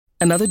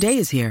Another day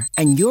is here,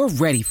 and you're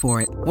ready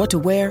for it. What to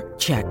wear?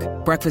 Check.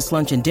 Breakfast,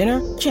 lunch, and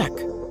dinner? Check.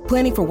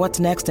 Planning for what's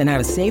next and how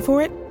to save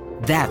for it?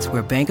 That's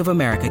where Bank of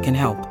America can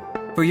help.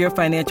 For your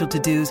financial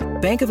to-dos,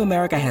 Bank of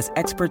America has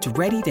experts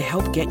ready to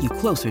help get you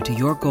closer to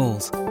your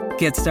goals.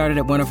 Get started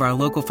at one of our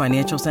local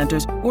financial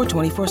centers or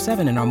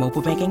 24/7 in our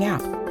mobile banking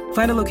app.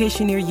 Find a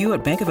location near you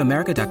at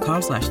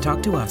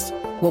bankofamerica.com/talktous.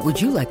 What would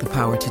you like the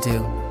power to do?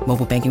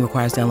 Mobile banking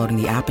requires downloading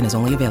the app and is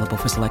only available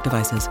for select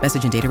devices.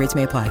 Message and data rates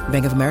may apply.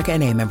 Bank of America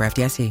N.A., member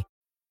FDIC.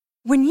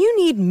 When you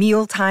need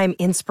mealtime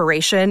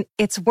inspiration,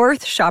 it's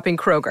worth shopping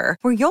Kroger,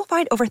 where you'll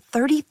find over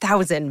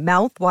 30,000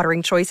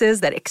 mouth-watering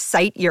choices that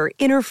excite your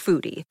inner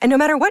foodie. And no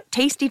matter what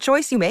tasty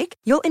choice you make,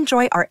 you'll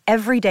enjoy our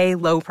everyday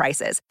low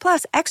prices,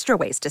 plus extra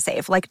ways to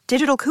save, like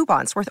digital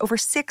coupons worth over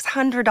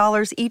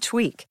 $600 each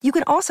week. You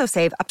can also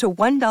save up to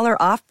 $1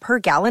 off per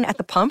gallon at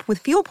the pump with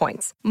fuel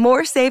points.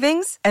 More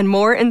savings and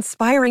more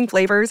inspiring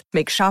flavors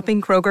make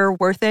shopping Kroger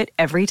worth it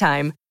every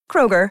time.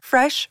 Kroger,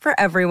 fresh for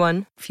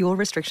everyone. Fuel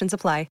restrictions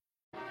apply.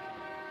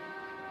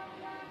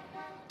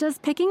 Does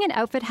picking an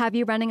outfit have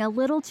you running a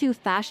little too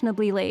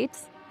fashionably late?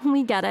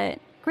 We get it.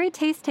 Great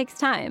taste takes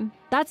time.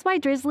 That's why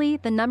Drizzly,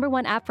 the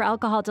 #1 app for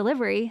alcohol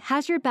delivery,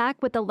 has your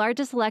back with the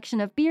largest selection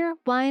of beer,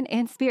 wine,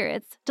 and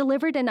spirits,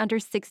 delivered in under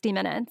 60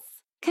 minutes.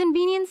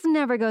 Convenience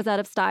never goes out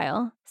of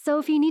style. So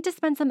if you need to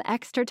spend some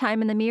extra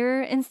time in the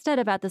mirror instead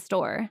of at the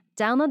store,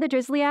 download the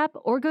Drizzly app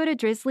or go to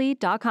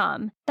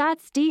drizzly.com.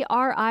 That's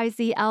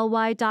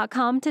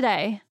DRIZLY.com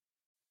today.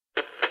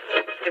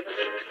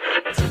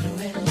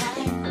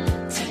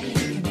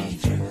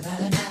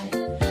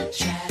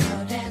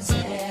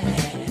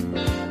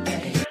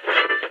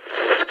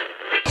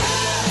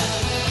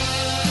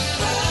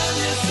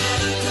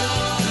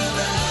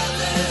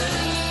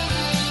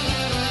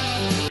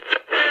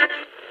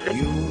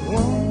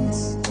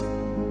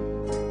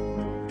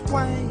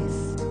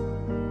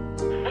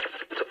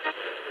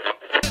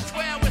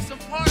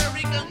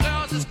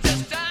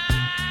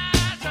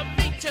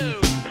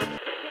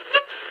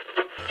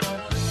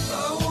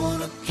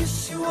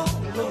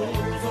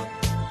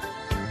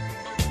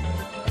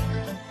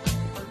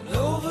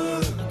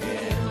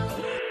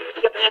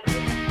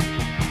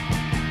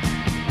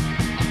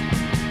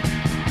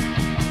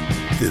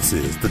 This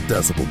is the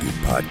Decibel Geek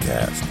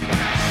Podcast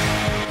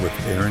with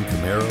Aaron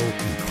Camaro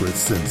and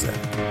Chris Czynszak.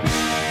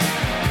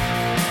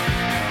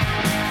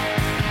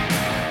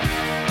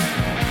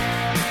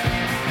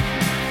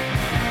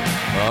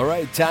 All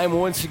right, time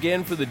once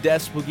again for the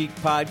Decibel Geek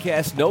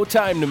Podcast. No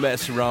time to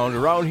mess around.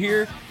 Around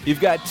here, you've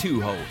got two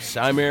hosts.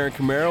 I'm Aaron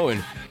Camaro,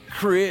 and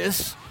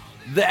Chris,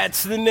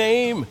 that's the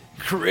name,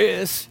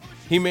 Chris.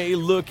 He may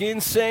look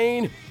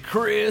insane.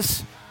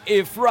 Chris,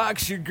 if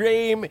rock's your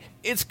game,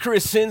 it's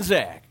Chris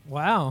Czynszak.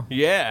 Wow.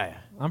 Yeah.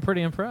 I'm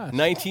pretty impressed.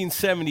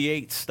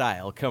 1978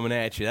 style coming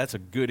at you. That's a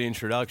good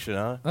introduction,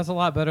 huh? That's a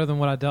lot better than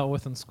what I dealt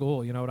with in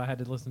school. You know what I had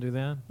to listen to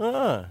then?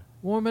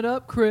 Warm it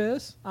up,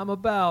 Chris. I'm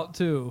about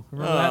to.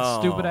 Remember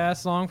that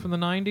stupid-ass song from the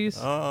 90s?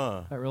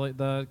 That really,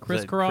 the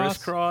Crisscross?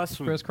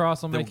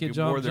 Crisscross will make you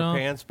jump. Wore their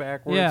pants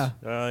backwards? Yeah.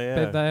 Oh,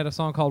 yeah. They had a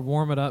song called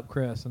Warm It Up,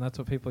 Chris, and that's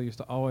what people used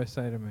to always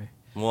say to me.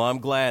 Well, I'm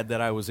glad that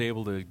I was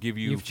able to give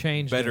you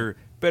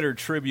better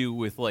tribute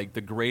with like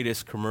the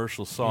greatest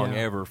commercial song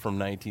ever from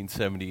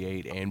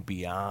 1978 and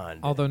beyond.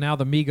 Although now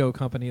the Mego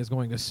company is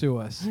going to sue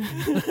us.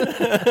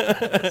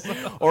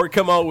 Or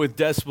come out with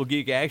Decibel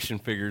Geek action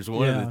figures,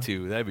 one of the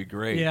two. That'd be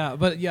great. Yeah,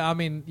 but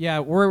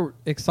we're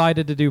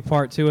excited to do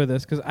part 2 of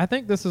this because I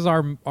think this is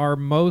our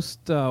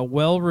most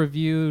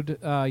well-reviewed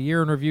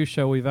year in review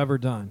show we've ever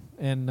done.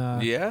 And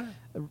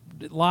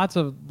lots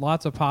of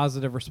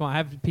positive response. I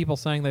have people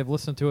saying they've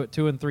listened to it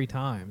 2 and 3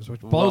 times, which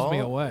blows me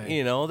away.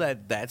 You know,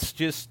 that's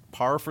just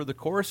par for the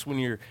course when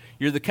you're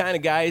the kind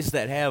of guys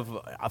that have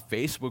a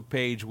Facebook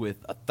page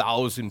with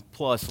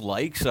 1,000+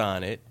 likes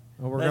on it.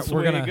 Well, that's the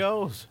way it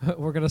goes.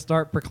 We're gonna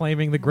start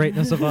proclaiming the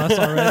greatness of us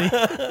already.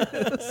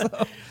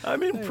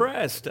 I'm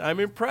impressed. I'm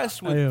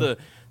impressed with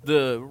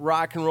the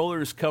rock and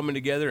rollers coming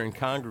together and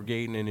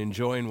congregating and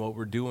enjoying what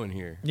we're doing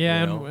here.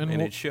 Yeah, and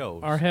it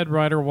shows. Our head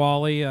writer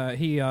Wally,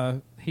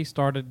 he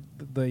started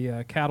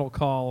the cattle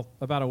call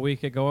about a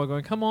week ago,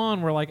 going, "Come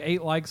on, we're like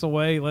 8 likes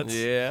away.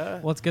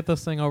 Let's get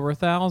this thing over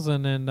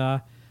 1,000."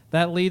 And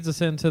that leads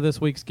us into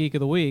this week's Geek of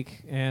the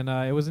Week, and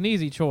it was an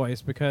easy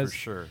choice because, for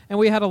sure. And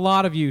we had a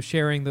lot of you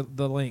sharing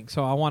the link,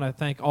 so I want to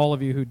thank all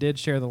of you who did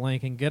share the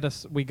link and get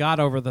us. We got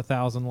over the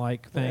 1,000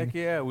 like thing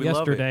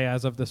yesterday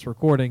as of this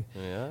recording,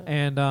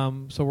 and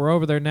so we're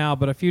over there now.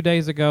 But a few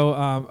days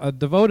ago, a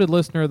devoted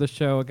listener of the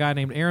show, a guy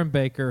named Aaron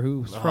Baker,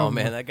 who's from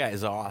that guy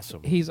is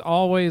awesome. He's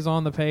always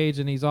on the page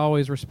and he's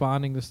always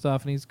responding to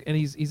stuff, and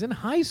he's in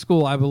high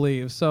school, I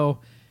believe. So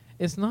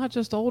it's not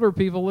just older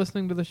people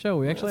listening to the show.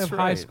 We actually have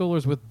high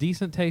schoolers with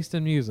decent taste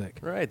in music.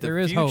 Right. There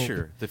is hope.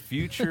 The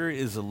future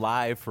is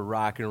alive for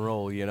rock and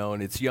roll,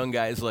 and it's young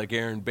guys like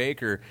Aaron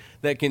Baker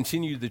that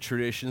continue the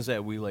traditions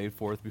that we laid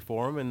forth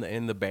before them,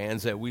 and the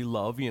bands that we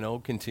love,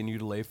 continue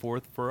to lay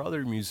forth for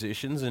other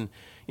musicians. And,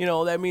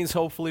 that means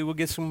hopefully we'll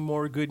get some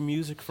more good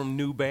music from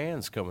new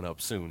bands coming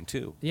up soon,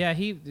 too. Yeah,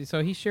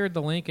 he shared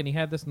the link, and he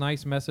had this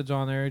nice message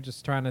on there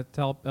just trying to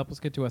help us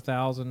get to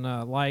 1,000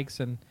 likes.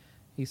 And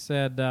he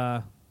said,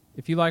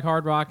 if you like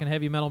hard rock and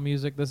heavy metal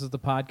music, this is the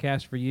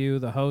podcast for you.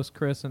 The hosts,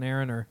 Chris and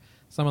Aaron, are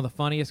some of the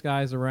funniest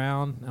guys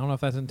around. I don't know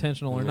if that's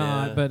intentional or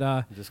not, but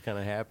it just kind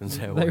of happens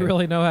that way. They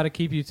really know how to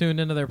keep you tuned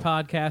into their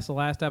podcast. The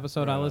last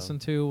episode I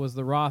listened to was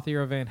the Roth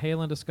era Van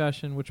Halen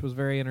discussion, which was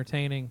very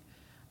entertaining.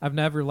 I've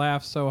never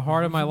laughed so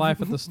hard in my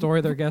life at the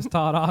story their guest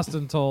Todd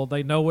Austin told.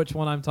 They know which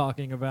one I'm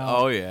talking about.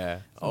 Oh, yeah.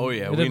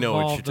 We know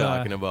what you're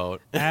talking about.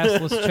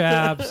 Assless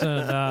chaps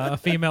and a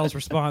female's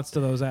response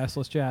to those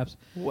assless chaps.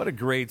 What a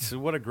great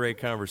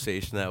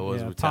conversation that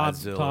was with Todd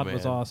Zilla, Todd man.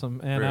 was awesome.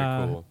 And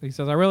very cool. He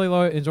says, I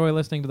really enjoy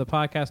listening to the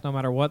podcast no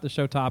matter what the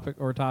show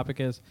topic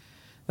is.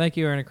 Thank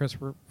you, Aaron and Chris,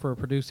 for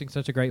producing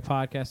such a great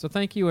podcast. So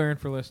thank you, Aaron,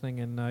 for listening.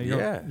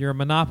 And your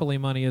Monopoly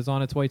money is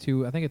on its way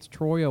to, I think it's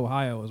Troy,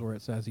 Ohio is where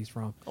it says he's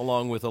from.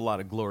 Along with a lot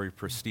of glory,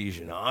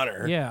 prestige, and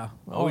honor. Yeah.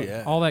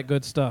 Yeah. All that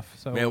good stuff.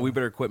 So man, we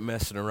better quit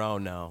messing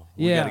around now.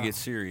 We got to get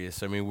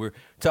serious. I mean, we're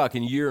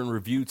talking year in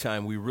review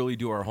time. We really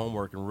do our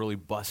homework and really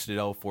bust it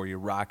out for you.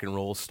 Rock and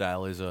roll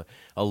style is a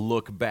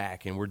look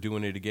back, and we're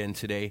doing it again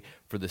today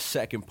for the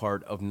second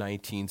part of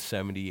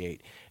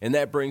 1978. And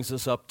that brings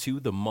us up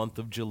to the month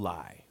of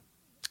July.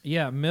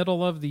 Yeah,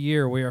 middle of the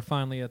year, we are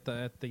finally at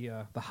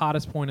the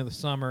hottest point of the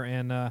summer,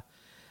 and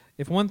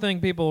if one thing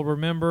people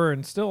remember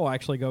and still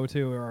actually go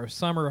to are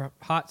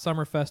hot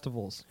summer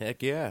festivals.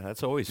 Heck yeah,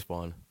 that's always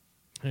fun.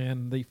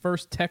 And the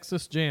first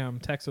Texas Jam,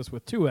 Texas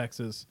with 2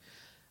 X's,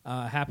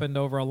 happened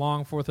over a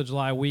long 4th of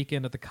July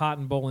weekend at the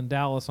Cotton Bowl in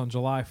Dallas on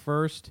July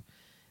 1st.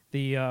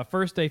 The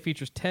first day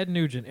features Ted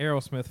Nugent,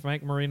 Aerosmith,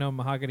 Frank Marino,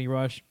 Mahogany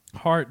Rush,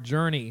 Heart,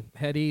 Journey,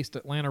 Head East,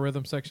 Atlanta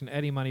Rhythm Section,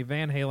 Eddie Money,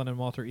 Van Halen, and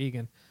Walter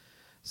Egan.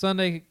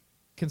 Sunday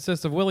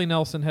consists of Willie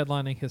Nelson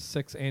headlining his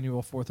 6th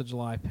annual 4th of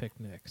July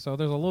picnic. So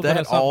there's a little bit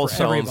of something for everybody.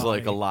 That all sounds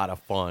like a lot of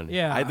fun.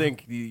 Yeah. I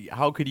think,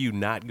 how could you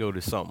not go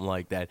to something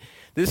like that?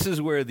 This is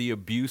where the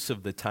abuse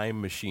of the time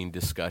machine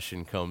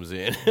discussion comes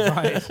in.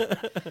 Right.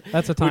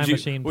 That's a time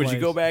machine place. Would you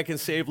go back and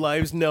save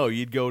lives? No,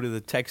 you'd go to the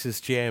Texas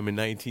Jam in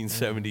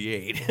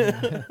 1978.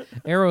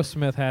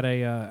 Aerosmith had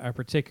a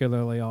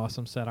particularly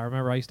awesome set. I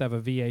remember I used to have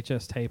a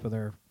VHS tape of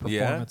their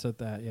performance at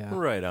that. Yeah.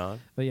 Right on.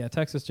 But yeah,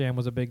 Texas Jam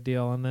was a big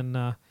deal. And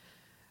then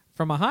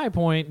from a high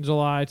point in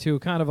July to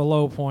kind of a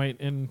low point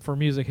for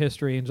music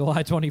history, in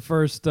July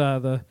 21st,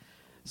 the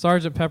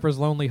Sgt. Pepper's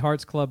Lonely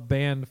Hearts Club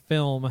Band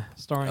film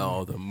starring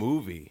the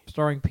movie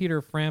starring Peter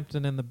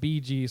Frampton and the Bee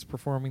Gees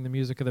performing the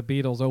music of the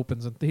Beatles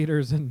opens in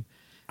theaters. And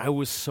I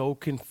was so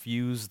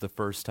confused the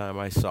first time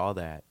I saw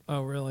that.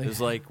 Oh, really? It was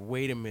like,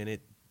 wait a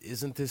minute.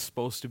 Isn't this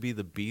supposed to be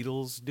the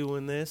Beatles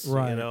doing this?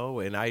 Right.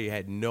 And I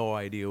had no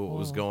idea what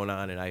was going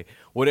on, and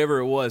whatever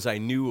it was, I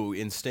knew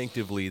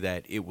instinctively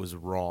that it was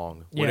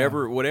wrong. Yeah.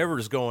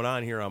 Whatever's going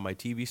on here on my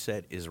TV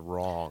set is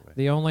wrong.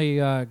 The only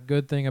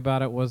good thing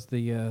about it was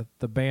the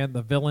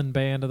villain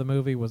band of the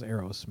movie was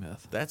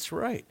Aerosmith. That's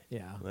right.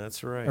 Yeah,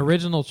 that's right.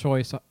 Original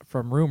choice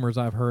from rumors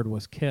I've heard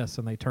was Kiss,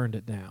 and they turned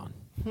it down.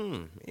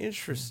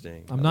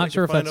 Interesting. I'm not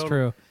sure if that's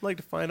true. I'd like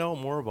to find out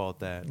more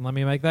about that. Let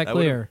me make that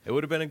clear. It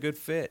would have been a good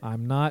fit.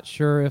 I'm not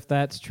sure if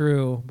that's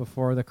true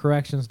before the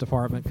corrections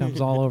department comes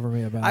all over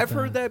me about it. I've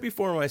heard that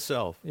before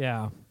myself.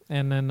 Yeah.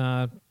 And then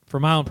for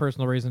my own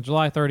personal reason,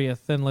 July 30th,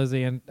 Thin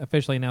Lizzy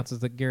officially announces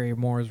that Gary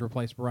Moore has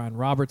replaced Brian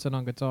Robertson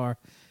on guitar,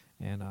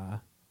 and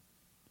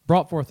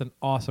brought forth an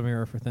awesome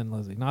era for Thin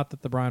Lizzy. Not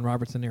that the Brian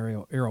Robertson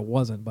era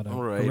wasn't, but a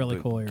really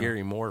cool era.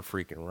 Gary Moore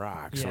freaking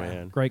rocks,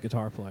 man. Great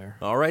guitar player.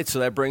 All right, so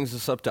that brings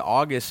us up to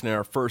August, and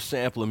our first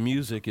sample of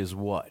music is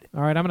what?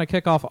 All right, I'm going to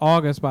kick off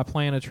August by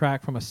playing a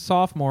track from a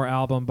sophomore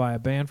album by a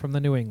band from the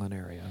New England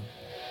area.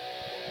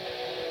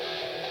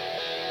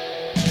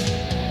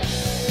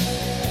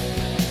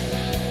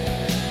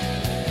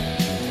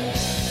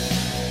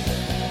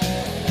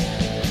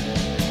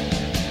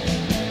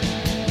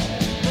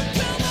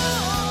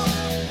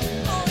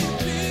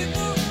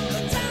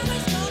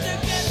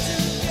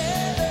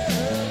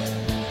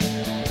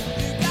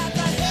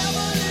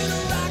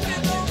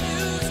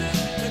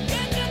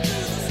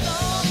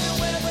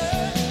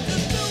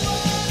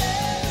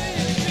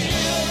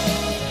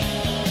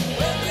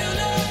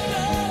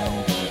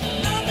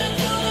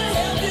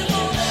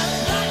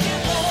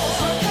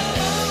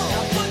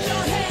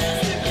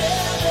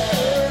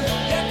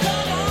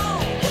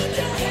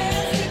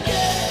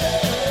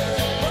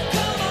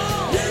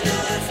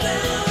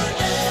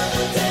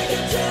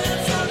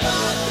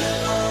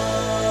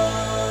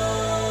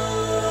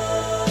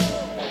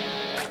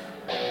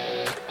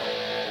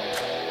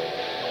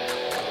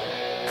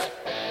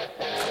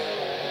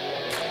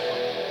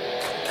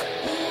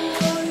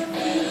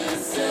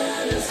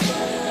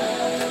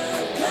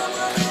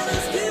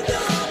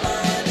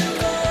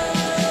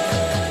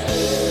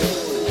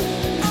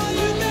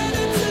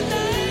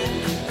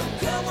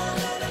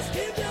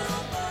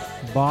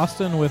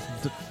 Boston with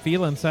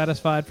Feeling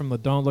Satisfied from the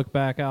Don't Look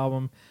Back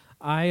album.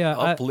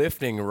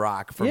 Uplifting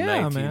rock from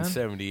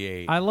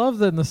 1978. Man. I love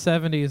that in the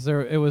 70s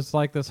it was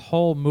like this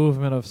whole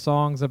movement of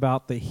songs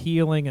about the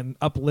healing and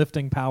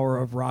uplifting power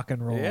of rock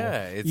and roll.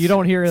 Yeah, you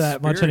don't hear that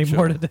spiritual. much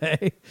anymore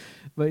today.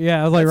 But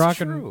yeah, it was like That's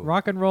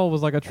rock and roll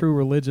was like a true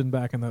religion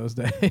back in those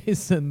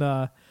days. And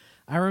I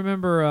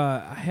remember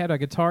I had a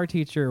guitar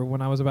teacher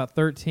when I was about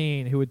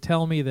 13 who would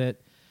tell me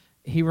that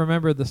he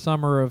remembered the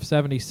summer of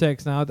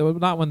 '76. Now,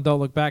 not when Don't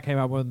Look Back came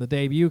out, when the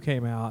debut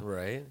came out.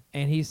 Right.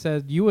 And he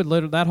said you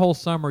would that whole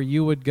summer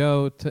you would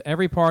go to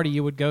every party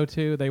you would go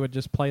to. They would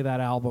just play that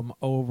album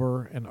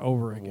over and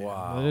over again.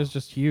 Wow. It is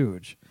just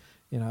huge.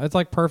 It's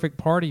like perfect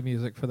party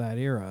music for that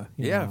era.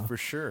 You know? For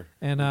sure.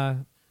 And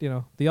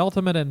the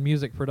ultimate in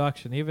music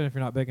production. Even if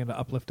you're not big into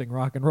uplifting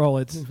rock and roll,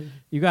 it's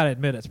you got to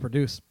admit it's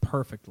produced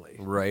perfectly.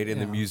 Right, and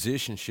the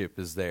musicianship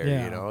is there.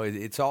 Yeah.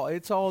 It's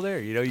all there.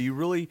 You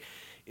really.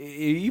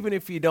 Even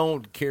if you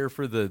don't care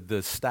for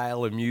the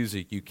style of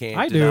music, you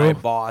can't deny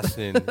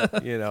Boston,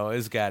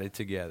 has got it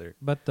together.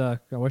 But I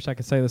wish I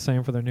could say the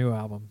same for their new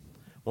album.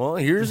 Well,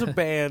 here's a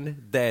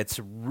band that's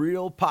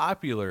real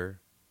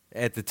popular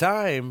at the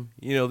time.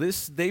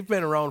 They've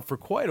been around for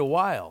quite a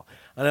while.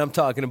 And I'm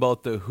talking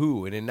about The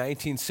Who. And in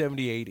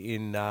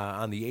 1978,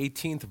 on the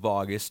 18th of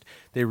August,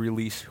 they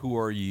released Who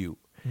Are You?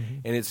 Mm-hmm.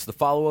 And it's the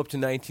follow-up to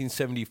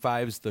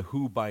 1975's The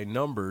Who by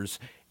Numbers,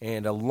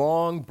 and a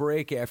long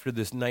break after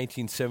this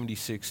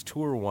 1976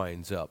 tour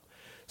winds up.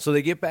 So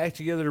they get back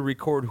together to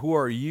record Who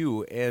Are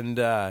You? And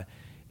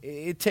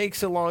it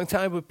takes a long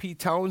time, but Pete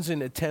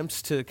Townsend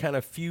attempts to kind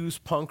of fuse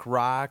punk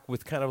rock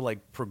with kind of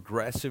like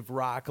progressive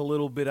rock a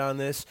little bit on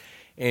this.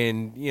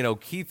 And,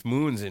 Keith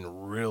Moon's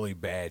in really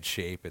bad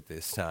shape at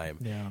this time.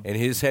 Yeah. And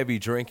his heavy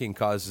drinking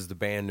causes the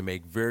band to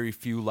make very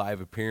few live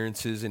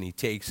appearances, and he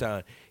takes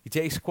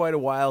quite a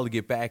while to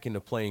get back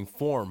into playing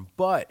form.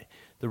 But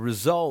the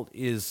result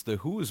is The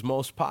Who's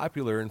most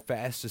popular and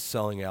fastest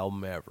selling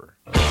album ever.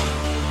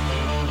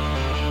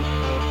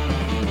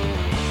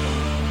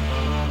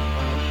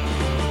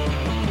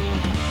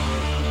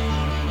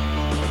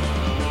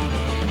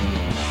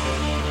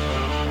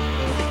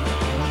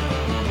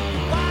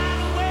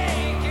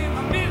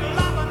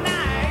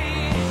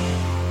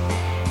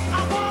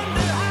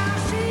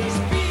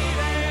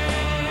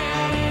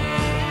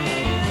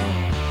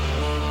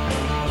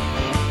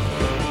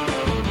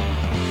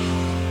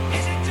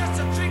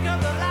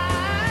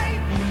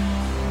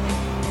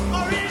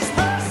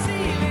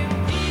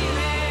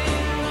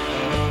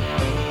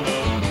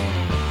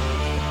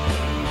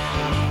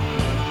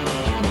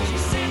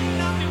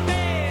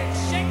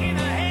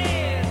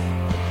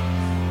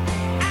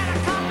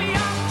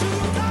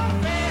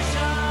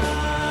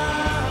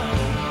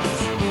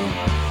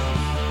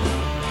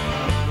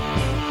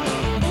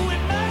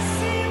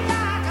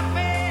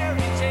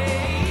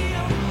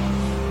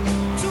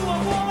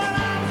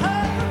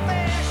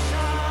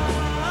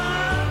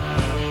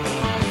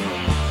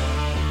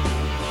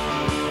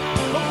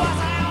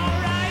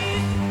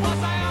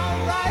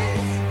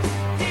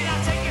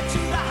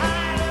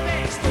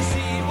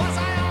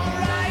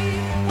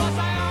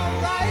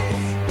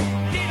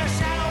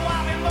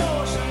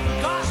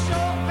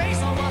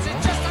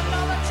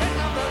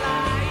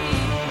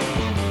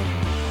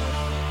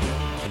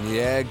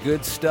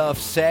 Good stuff.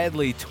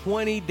 Sadly,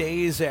 20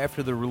 days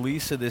after the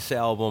release of this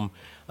album,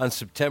 on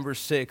September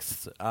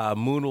 6th,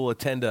 Moon will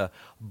attend a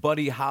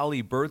Buddy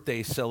Holly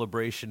birthday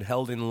celebration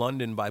held in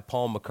London by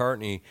Paul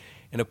McCartney.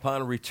 And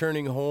upon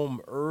returning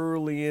home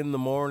early in the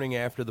morning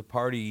after the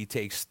party, he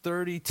takes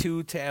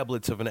 32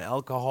 tablets of an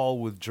alcohol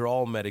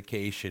withdrawal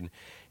medication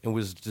and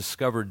was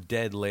discovered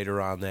dead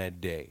later on that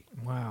day.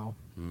 Wow.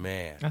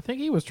 Man. I think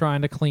he was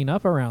trying to clean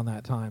up around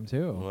that time,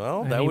 too.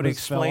 Well, that would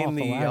explain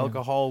the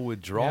alcohol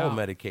withdrawal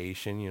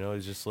medication.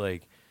 It's just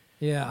like,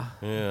 there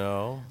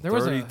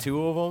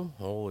 32 of them?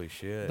 Holy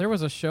shit. There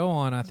was a show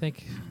on, I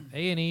think,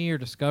 A&E or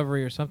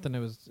Discovery or something. It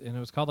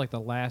was called like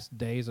The Last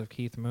Days of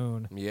Keith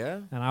Moon.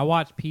 Yeah? And I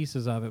watched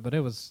pieces of it, but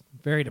it was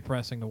very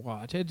depressing to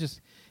watch.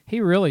 He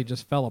really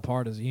just fell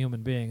apart as a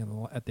human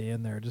being at the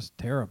end there. Just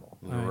terrible.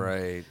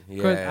 Right.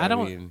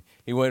 Yeah.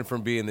 He went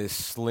from being this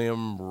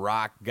slim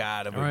rock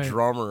god of a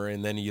drummer,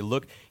 and then you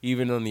look,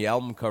 even on the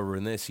album cover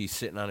in this, he's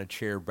sitting on a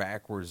chair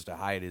backwards to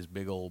hide his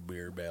big old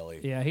beer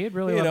belly. Yeah, he had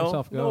really let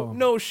himself go.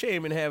 No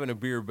shame in having a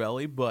beer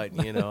belly, but,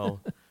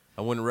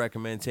 I wouldn't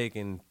recommend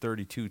taking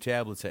 32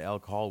 tablets of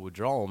alcohol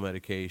withdrawal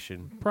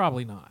medication.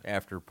 Probably not.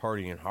 After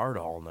partying hard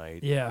all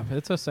night. Yeah,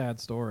 it's a sad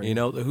story.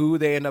 The Who,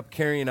 they end up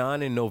carrying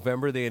on. In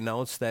November, they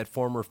announced that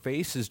former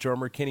Faces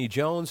drummer Kenny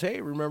Jones,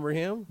 hey, remember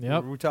him?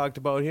 Yep. We talked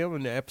about him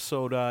in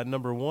episode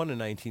number 1 in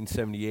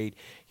 1978.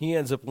 He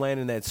ends up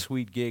landing that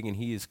sweet gig, and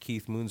he is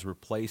Keith Moon's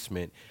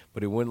replacement.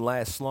 But it wouldn't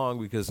last long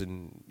because it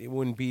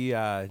wouldn't be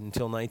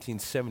until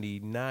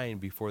 1979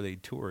 before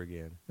they'd tour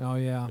again. Oh,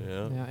 yeah.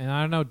 And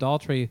I know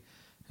Daltrey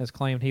has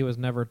claimed he was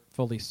never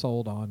fully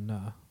sold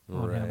on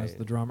him as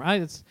the drummer.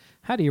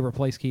 How do you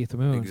replace Keith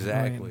Moon?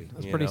 Exactly.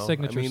 That's pretty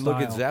signature style.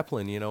 Look at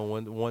Zeppelin.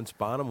 Once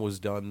Bonham was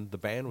done, the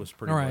band was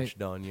pretty much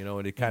done.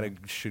 And it kind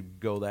of should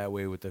go that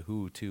way with the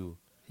Who too.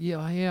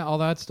 Yeah.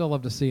 Although I'd still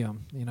love to see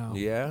him. Yeah.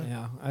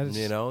 Yeah.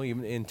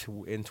 Even in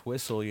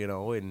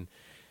Twistle, and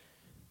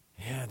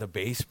the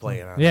bass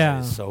playing on Yeah.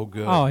 that is so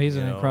good. Oh, he's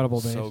an incredible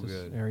bassist. So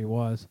good. There he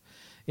was.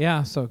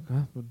 Yeah. So,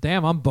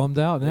 damn, I'm bummed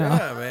out now.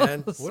 Yeah,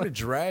 man. What a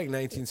drag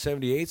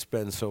 1978's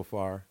been so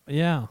far.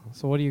 Yeah.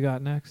 So what do you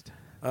got next?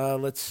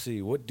 Let's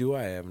see. What do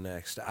I have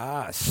next?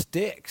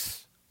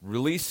 Styx.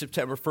 Released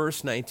September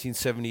 1st,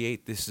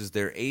 1978. This is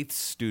their 8th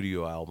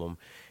studio album.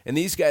 And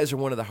these guys are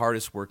one of the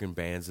hardest working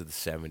bands of the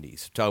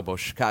 70s. Talk about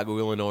Chicago,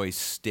 Illinois'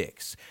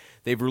 Styx.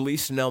 They've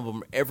released an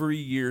album every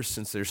year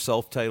since their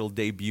self-titled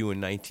debut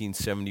in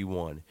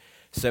 1971.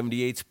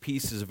 78's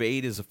Pieces of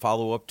 8 is a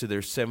follow-up to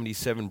their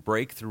 77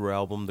 breakthrough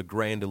album, The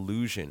Grand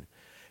Illusion.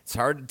 It's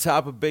hard to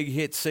top a big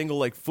hit single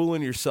like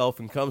Foolin' Yourself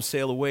and Come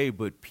Sail Away,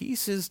 but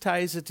Pieces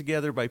ties it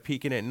together by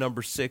peaking at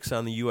number 6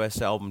 on the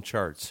U.S. album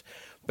charts.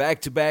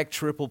 Back-to-back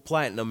triple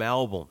platinum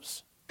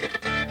albums.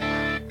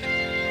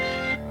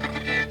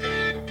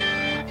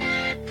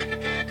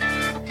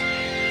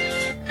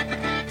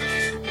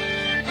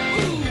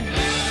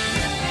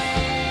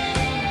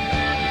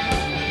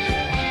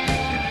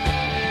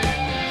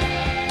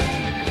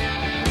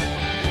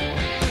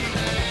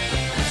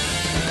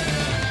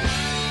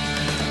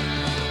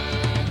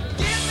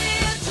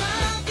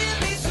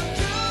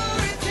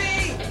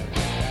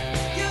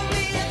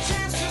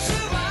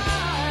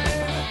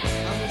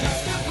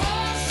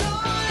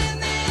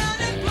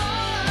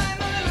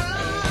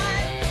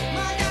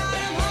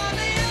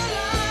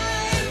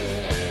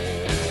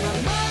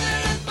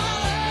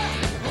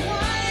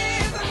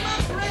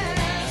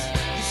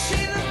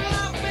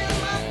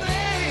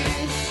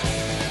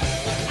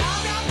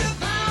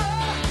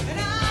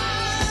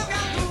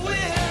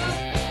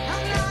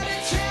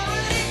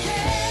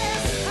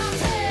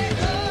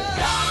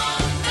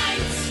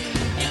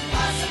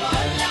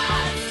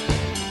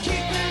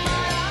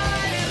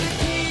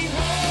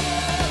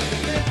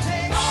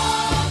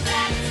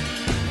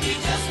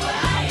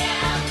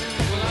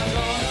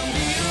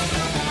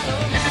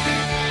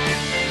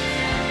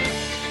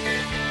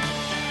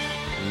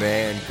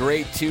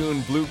 Great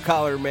tune, Blue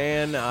Collar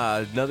Man.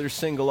 Another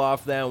single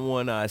off that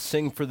one,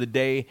 Sing for the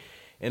Day.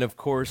 And, of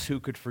course, who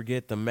could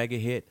forget the mega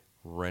hit,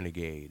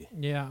 Renegade?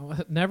 Yeah,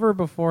 never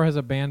before has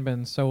a band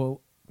been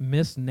so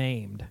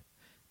misnamed.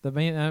 The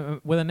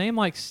band, with a name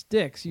like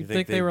Styx, you'd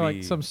think they were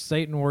like some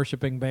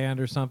Satan-worshipping band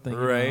or something.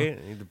 Right.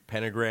 The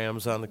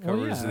pentagrams on the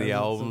covers of the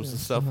albums and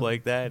stuff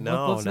like that.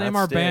 No, let's name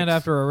our band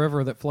after a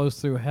river that flows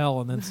through hell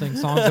and then sing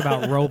songs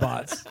about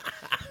robots.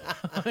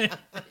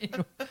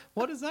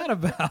 What is that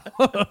about?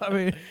 I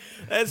mean,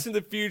 that's in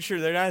the future.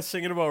 They're not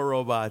singing about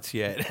robots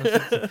yet.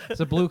 It's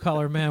a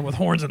blue-collar man with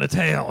horns and a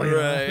tail.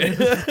 Right.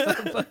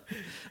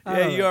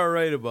 Yeah, you are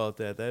right about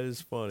that. That is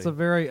funny. It's a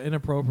very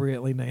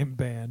inappropriately named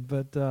band,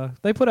 but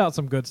they put out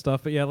some good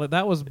stuff. But yeah,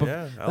 that was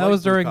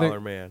was during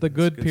the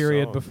good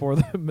period song. Before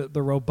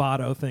the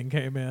Roboto thing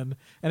came in.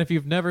 And if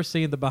you've never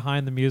seen the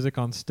behind the music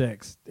on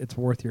Styx, it's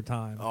worth your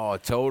time. Oh,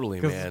 totally,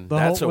 man.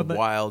 That's a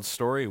wild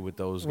story with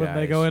those guys. When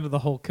they go into the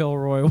whole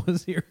Kilroy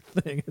was your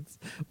thing, it's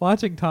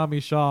watching Tommy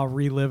Shaw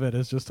relive it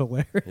is just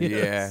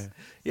hilarious.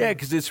 Yeah,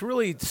 because it's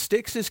really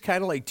Styx is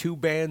kind of like two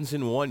bands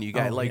in one. You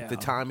got the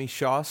Tommy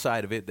Shaw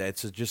side of it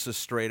that's just a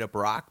straight up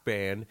rock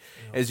band,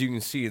 as you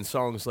can see in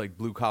songs like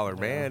Blue Collar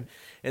Man,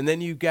 and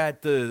then you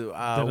got the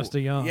Dennis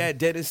DeYoung. Yeah,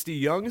 Dennis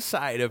DeYoung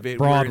side of it,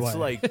 Broadway.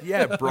 Where it's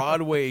like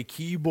Broadway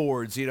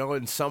keyboards,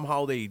 and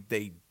somehow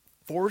they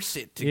force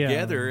it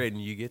together,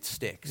 and you get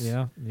Styx.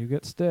 Yeah, you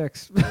get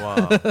Styx.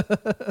 Wow.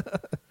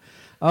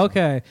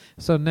 Okay,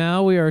 so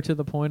now we are to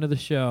the point of the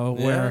show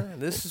where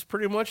this is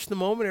pretty much the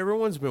moment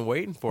everyone's been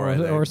waiting for.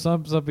 Or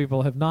some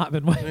people have not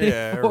been waiting.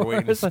 Yeah, or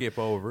waiting to skip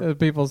over.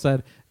 People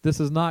said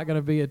this is not going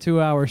to be a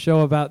 2-hour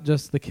show about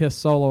just the Kiss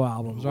solo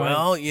albums. Right?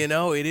 Well,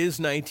 it is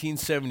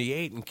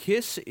 1978, and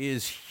Kiss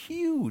is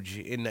huge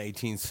in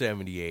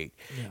 1978.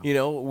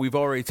 Yeah. We've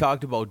already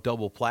talked about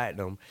double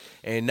platinum,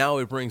 and now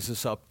it brings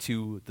us up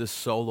to the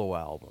solo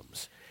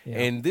albums. Yeah.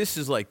 And this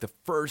is like the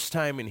first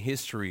time in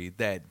history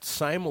that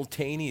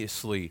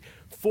simultaneously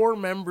 4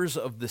 members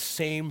of the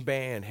same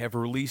band have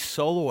released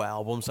solo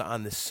albums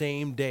on the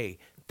same day.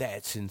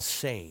 That's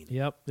insane.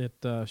 Yep,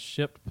 it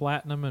shipped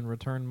platinum and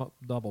returned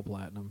double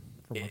platinum,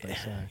 from what they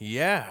say.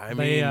 Yeah, I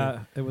mean...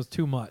 it was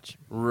too much.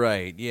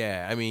 Right,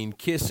 yeah. I mean,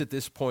 Kiss at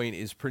this point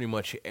is pretty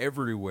much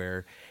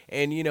everywhere.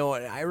 And,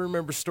 I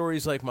remember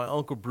stories like my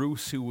Uncle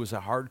Bruce, who was a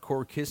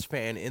hardcore Kiss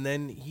fan, and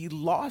then he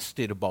lost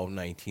it about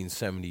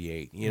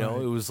 1978. It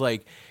was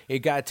like, it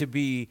got to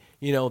be,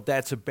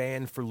 that's a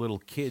band for little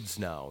kids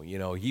now.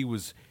 He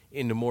was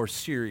into more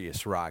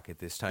serious rock at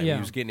this time. Yeah. He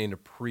was getting into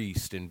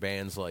Priest and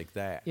bands like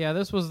that. Yeah,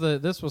 this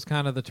was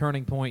kind of the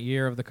turning point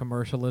year of the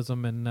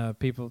commercialism, and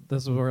people.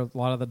 This is where a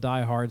lot of the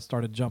diehards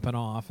started jumping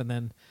off, and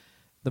then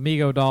the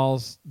Mego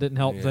Dolls didn't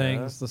help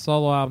things. The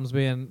solo albums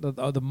being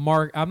the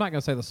mark. I'm not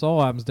going to say the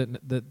solo albums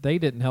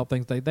didn't help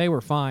things. They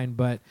were fine,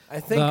 but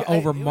I think the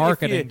over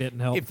marketing didn't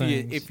help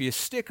things. If you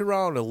stick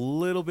around a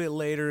little bit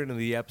later into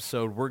the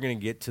episode, we're going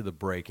to get to the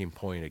breaking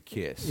point of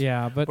Kiss.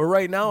 Yeah, but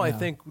right now, I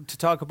think to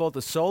talk about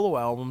the solo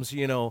albums,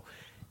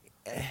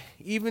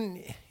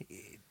 even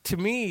to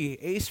me,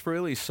 Ace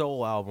Frehley's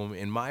solo album,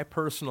 in my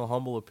personal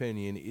humble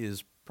opinion,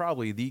 is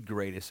probably the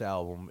greatest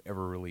album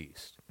ever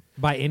released.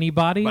 By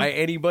anybody? By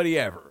anybody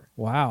ever.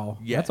 Wow.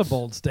 Yes. That's a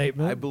bold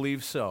statement. I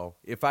believe so.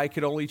 If I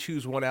could only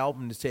choose one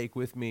album to take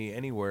with me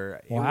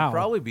anywhere, it Wow. would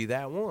probably be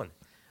that one.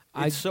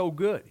 It's so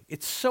good.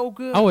 It's so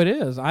good. Oh, it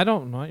is. I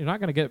don't know. You're not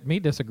going to get me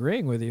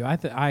disagreeing with you.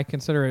 I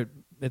consider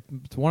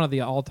it's one of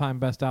the all-time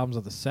best albums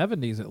of the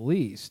 70s at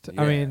least.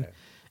 Yeah. I mean,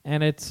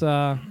 and it's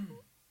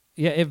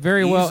it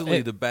very well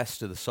easily the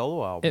best of the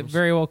solo albums. It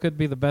very well could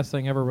be the best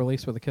thing ever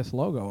released with a Kiss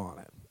logo on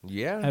it.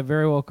 Yeah. It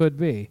very well could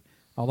be.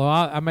 Although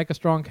I make a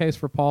strong case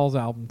for Paul's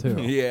album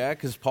too. Yeah,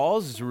 because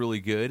Paul's is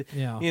really good.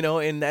 Yeah. You know,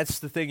 and that's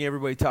the thing.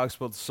 Everybody talks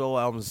about the solo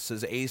albums.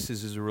 Says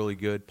Ace's is really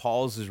good.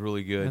 Paul's is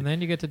really good. And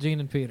then you get to Gene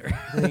and Peter.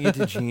 Then you get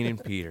to Gene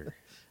and Peter.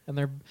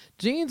 And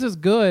Gene's is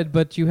good,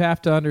 but you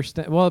have to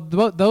understand. Well,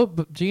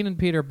 Gene and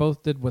Peter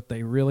both did what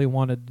they really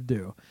wanted to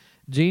do.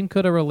 Gene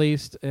could have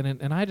released,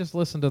 and I just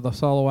listened to the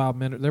solo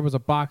album. There was a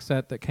box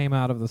set that came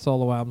out of the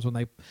solo albums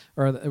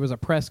it was a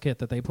press kit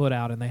that they put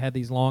out, and they had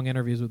these long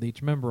interviews with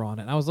each member on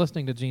it. And I was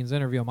listening to Gene's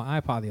interview on my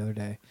iPod the other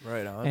day.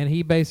 Right on. And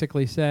he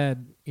basically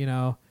said, you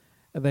know,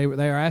 they were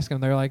asking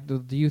him, they're like,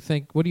 what do you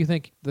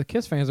think the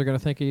Kiss fans are going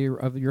to think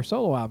of your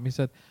solo album? He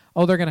said,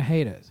 oh, they're going to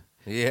hate it.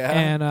 Yeah.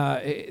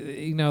 And,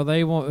 you know,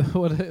 they won't,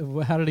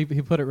 how did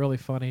he put it really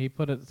funny? He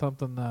put it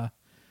something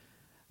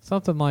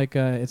like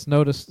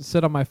it's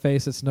sit on my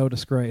face, it's no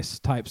disgrace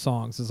type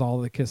songs is all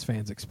the Kiss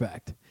fans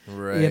expect.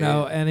 Right. You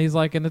know, and he's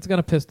like, and it's going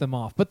to piss them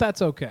off, but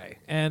that's okay.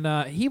 And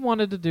he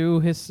wanted to do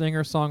his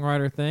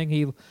singer-songwriter thing.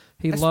 He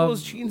I loved.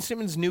 suppose Gene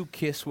Simmons knew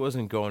Kiss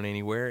wasn't going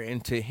anywhere,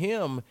 and to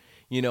him,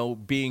 you know,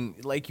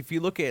 being like, if you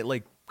look at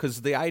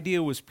because the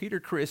idea was Peter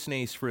Criss and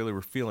Ace Frehley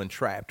were feeling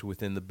trapped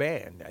within the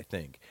band, I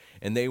think,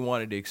 and they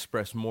wanted to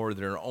express more of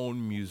their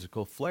own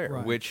musical flair,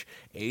 Right. which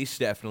Ace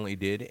definitely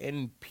did,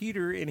 and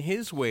Peter, in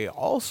his way,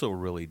 also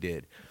really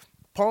did.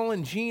 Paul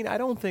and Gene, I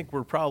don't think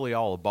we're probably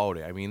all about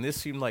it. I mean, this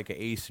seemed like an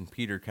Ace and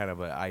Peter kind of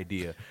an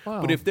idea.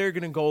 Wow. But if they're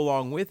going to go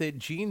along with it,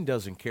 Gene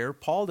doesn't care.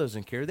 Paul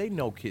doesn't care. They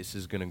know Kiss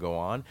is going to go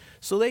on,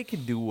 so they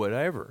can do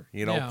whatever.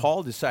 You know, Yeah.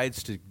 Paul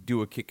decides to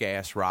do a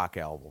kick-ass rock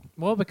album.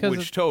 Well, because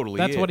which totally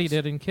that's what he is.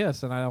 did in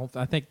Kiss, and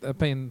I think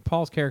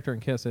Paul's character in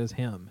Kiss is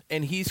him.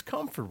 And he's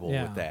comfortable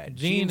Yeah. with that.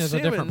 Gene is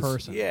a different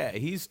person. Yeah,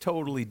 he's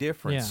totally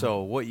different. Yeah.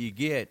 So what you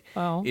get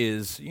Well,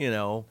 is, you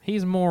know,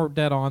 he's more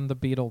dead on the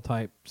Beatle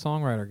type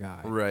songwriter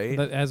guy,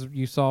 Right. As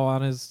you saw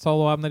on his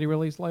solo album that he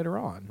released later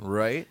on,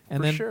 right? And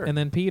for then sure. and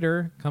then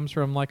Peter comes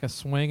from like a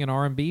swing and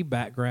R&B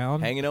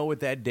background, hanging out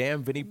with that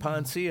damn Vinnie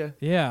Poncia.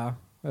 yeah,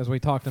 as we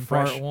talked in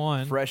part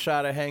one. Fresh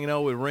out of hanging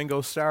out with Ringo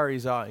Starr,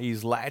 he's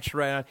latched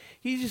right on.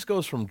 He just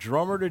goes from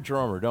drummer to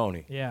drummer, don't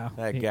he? Yeah,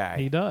 that guy.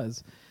 He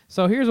does.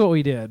 So here's what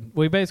we did.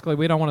 We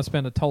don't want to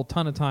spend a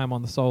ton of time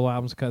on the solo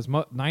albums because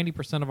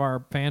 90% of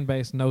our fan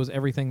base knows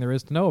everything there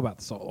is to know about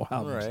the solo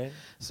albums. Right.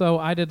 So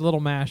I did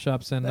little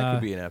mashups, and That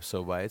could be an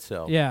episode by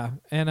itself. yeah.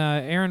 And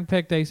Aaron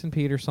picked Ace and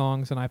Peter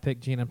songs, and I picked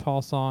Gene and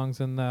Paul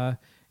songs, and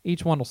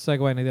each one will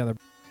segue into the other.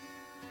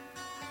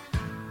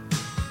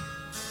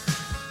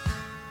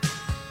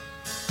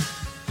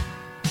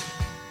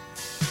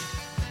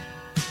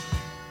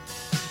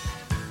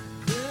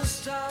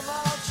 This time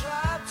I'll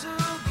try to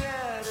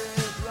get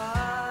it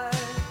right.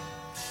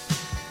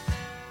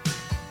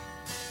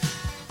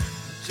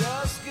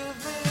 Just give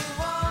me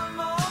one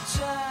more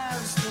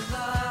chance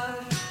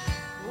tonight.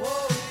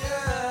 Oh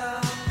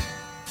yeah.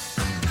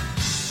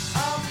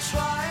 I'm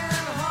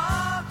trying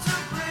hard to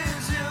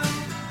please you.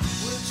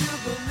 Would you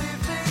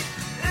believe me?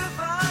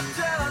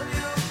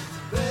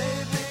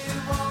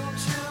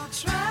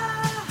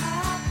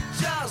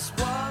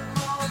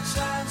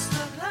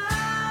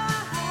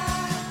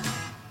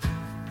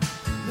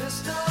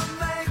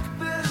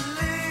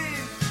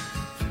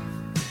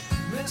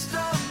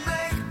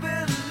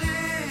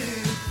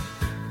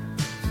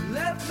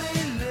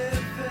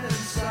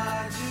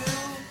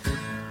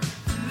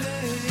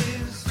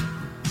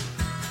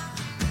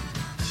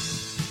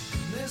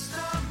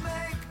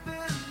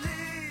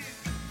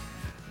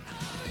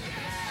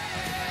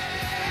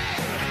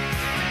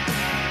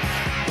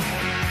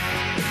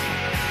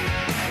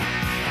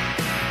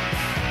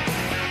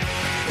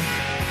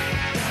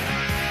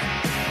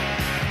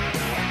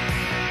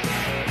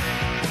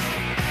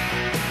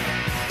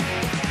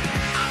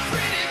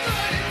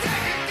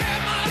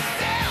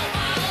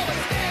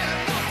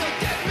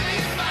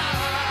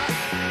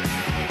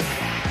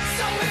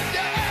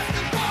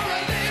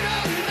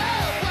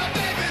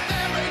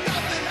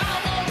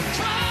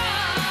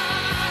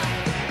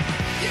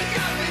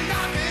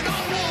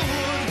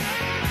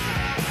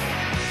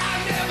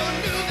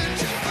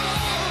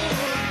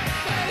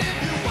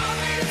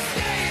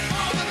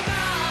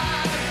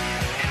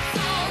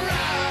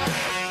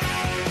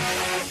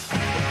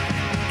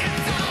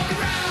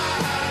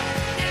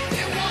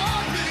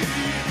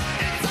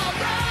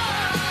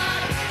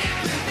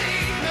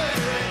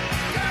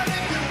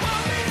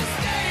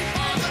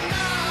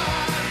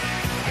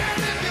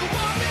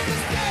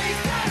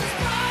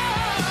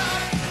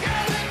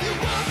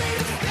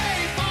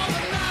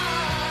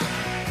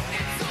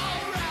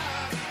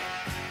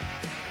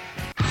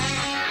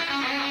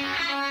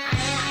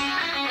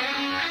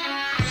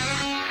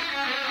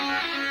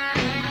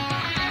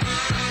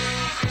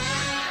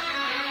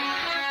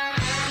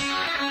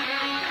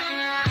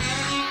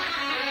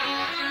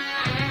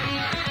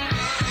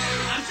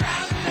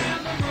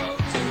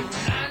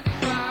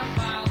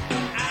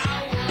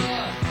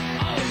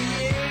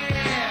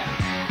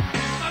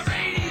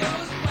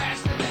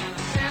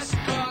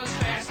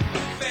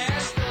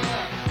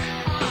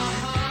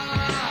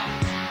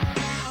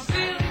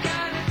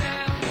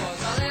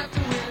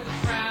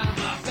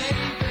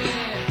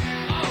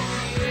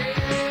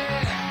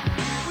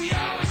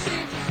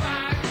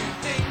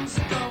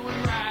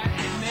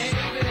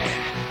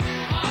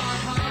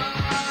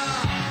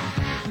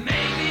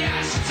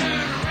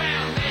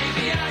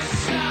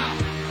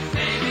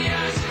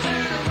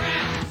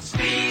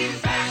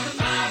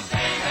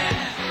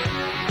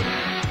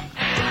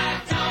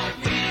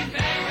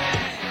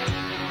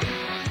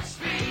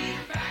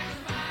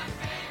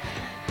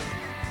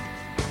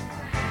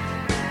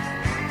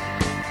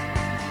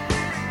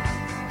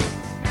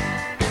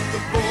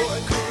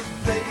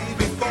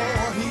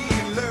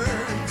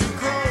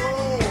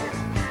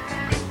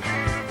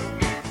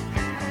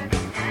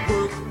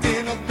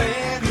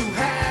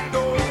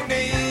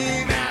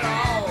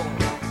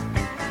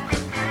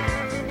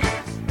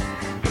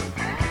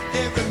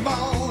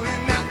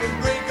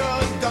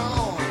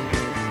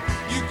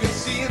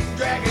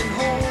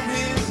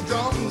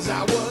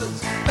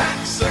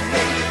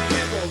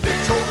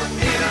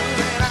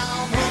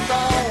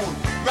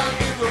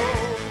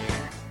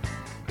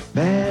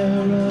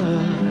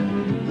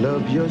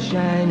 your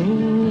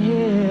shining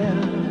hair.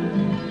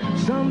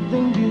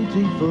 Something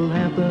beautiful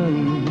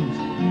happens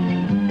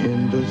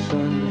in the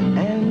sun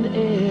and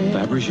air.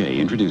 Fabergé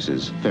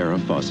introduces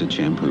Farrah Fawcett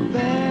shampoo.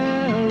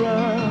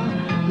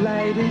 Farrah,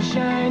 light is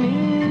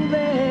shining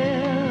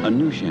there. A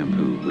new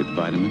shampoo with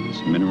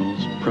vitamins,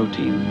 minerals,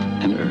 protein,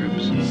 and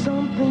herbs.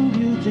 Something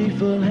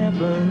beautiful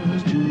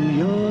happens to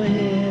your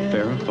hair.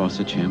 Farrah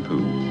Fawcett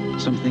shampoo.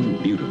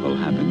 Something beautiful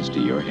happens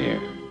to your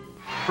hair.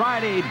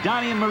 Friday,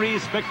 Donnie and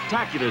Marie's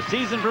spectacular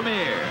season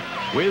premiere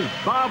with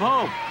Bob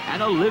Hope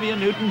and Olivia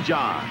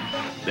Newton-John.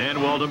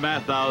 Then Walter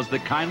Matthau's The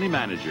Kindly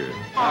Manager.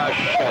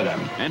 Shut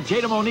him. And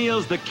Tatum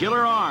O'Neal's The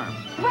Killer Arm.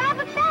 Grab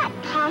a bat,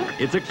 punk.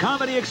 It's a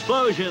comedy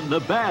explosion, The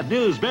Bad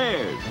News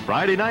Bears.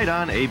 Friday night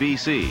on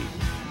ABC.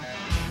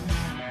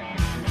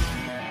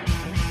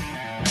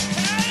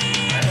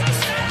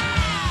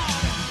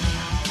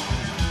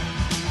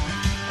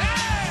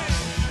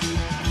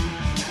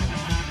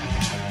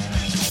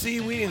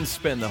 Didn't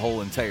spend the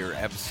whole entire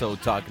episode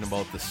talking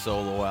about the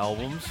solo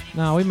albums.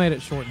 No, we made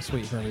it short and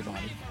sweet for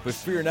everybody. But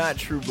fear not,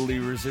 true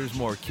believers, there's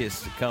more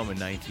Kiss to come in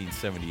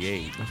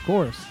 1978. Of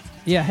course.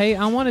 Yeah, hey,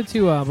 I wanted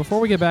to, before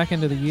we get back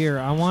into the year,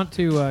 I want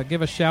to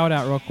give a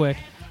shout-out real quick.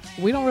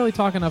 We don't really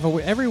talk enough.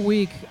 Every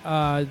week,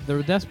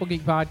 the Decibel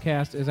Geek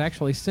podcast is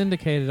actually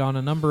syndicated on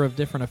a number of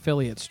different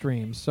affiliate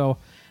streams. So,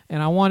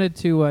 and I wanted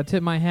to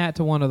tip my hat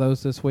to one of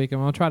those this week, and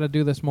I'm going to try to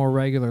do this more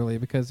regularly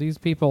because these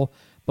people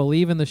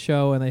believe in the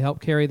show and they help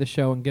carry the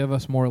show and give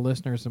us more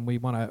listeners, and we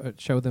want to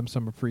show them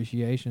some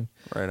appreciation.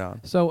 Right on.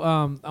 So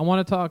I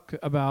want to talk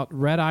about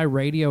Red Eye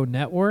Radio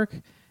Network,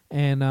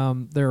 and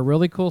they're a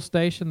really cool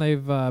station.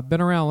 They've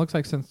been around, looks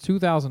like, since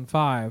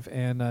 2005,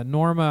 and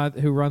Norma,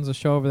 who runs the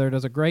show over there,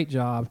 does a great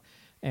job.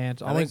 And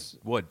it's always,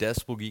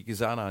 Decibel Geek is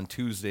on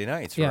Tuesday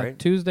nights, yeah, right?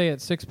 Tuesday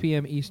at 6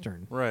 p.m.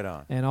 Eastern. Right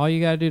on. And all you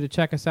got to do to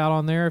check us out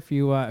on there, if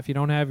you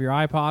don't have your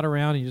iPod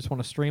around and you just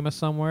want to stream us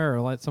somewhere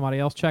or let somebody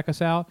else check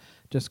us out,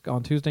 just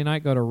on Tuesday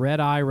night, go to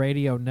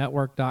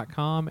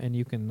redeye-radionetwork.com, and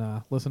you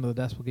can listen to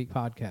the Decibel Geek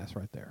podcast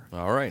right there.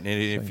 All right. And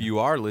if you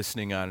are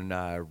listening on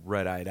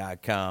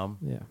redeye.com,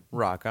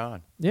 rock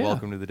on. Yeah.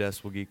 Welcome to the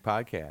Decibel Geek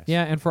podcast.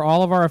 Yeah, and for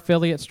all of our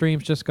affiliate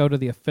streams, just go to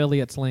the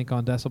affiliates link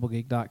on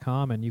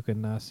decibelgeek.com, and you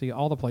can see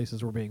all the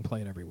places we're being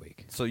played every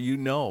week. So you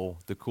know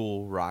the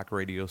cool rock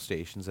radio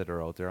stations that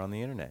are out there on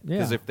the internet. Yeah.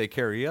 Because if they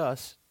carry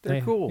us,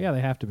 they're cool. Yeah,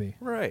 they have to be.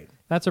 Right.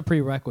 That's a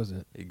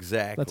prerequisite.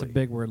 Exactly. That's a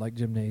big word like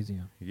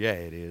gymnasium. Yeah,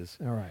 it is.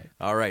 All right.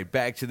 All right,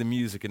 back to the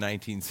music in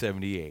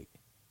 1978.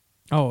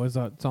 Oh, it's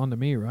on to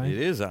me, right? It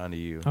is on to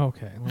you.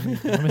 Okay. Let me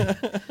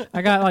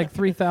I got like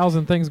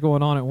 3,000 things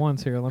going on at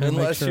once here. Let me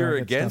Unless make sure you're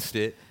I get against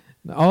stuff. it.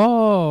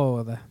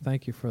 Oh,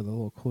 thank you for the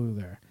little clue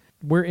there.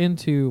 We're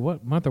into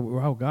what month?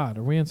 Oh, God.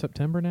 Are we in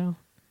September now?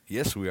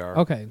 Yes, we are.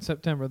 Okay, in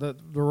September. The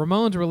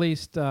Ramones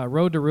released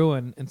Road to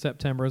Ruin in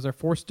September as their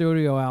fourth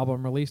studio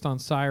album released on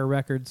Sire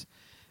Records.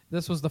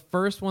 This was the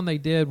first one they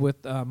did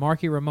with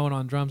Marky Ramone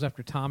on drums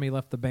after Tommy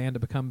left the band to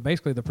become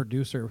basically the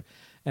producer.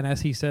 And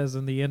as he says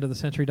in the End of the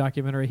Century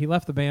documentary, he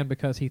left the band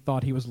because he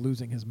thought he was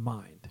losing his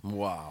mind.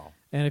 Wow.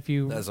 And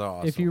That's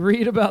awesome. if you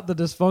read about the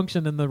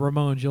dysfunction in the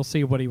Ramones, you'll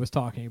see what he was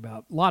talking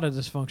about. A lot of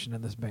dysfunction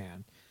in this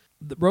band.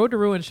 The Road to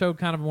Ruin showed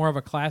kind of more of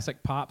a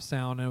classic pop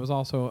sound, and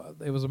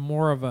it was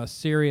more of a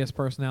serious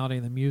personality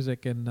in the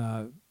music.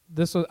 And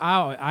this was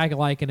I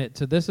liken it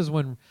to, this is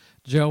when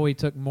Joey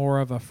took more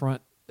of a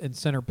front and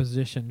center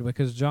position,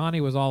 because Johnny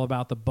was all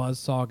about the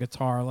buzzsaw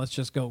guitar. Let's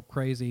just go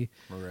crazy.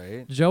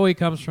 Right. Joey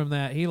comes from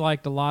that. He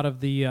liked a lot of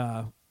the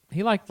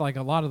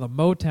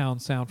Motown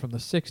sound from the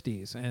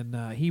 60s,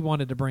 and he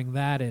wanted to bring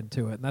that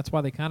into it. And that's why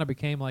they kind of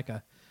became like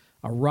a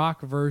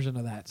rock version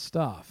of that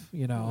stuff,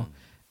 you know.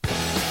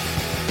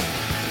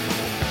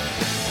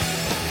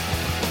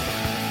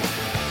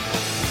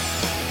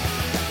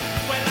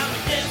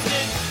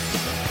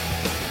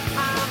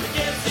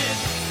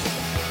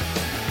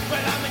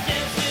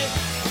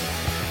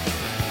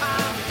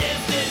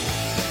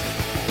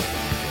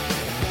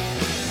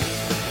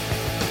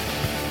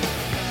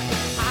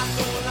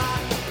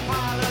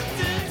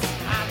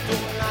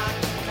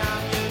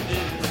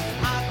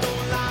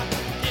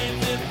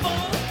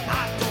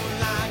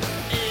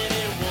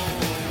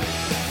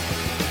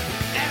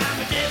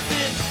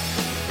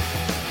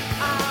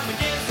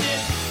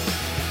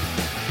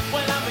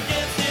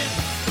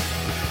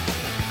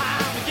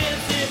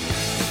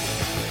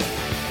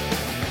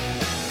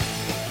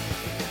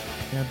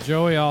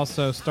 Joey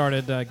also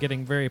started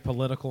getting very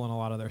political in a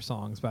lot of their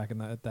songs back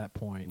at that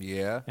point.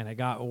 Yeah. And it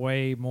got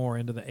way more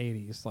into the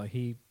 80s. Like,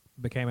 he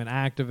became an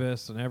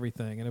activist and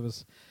everything, and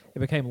it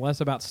became less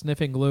about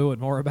sniffing glue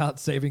and more about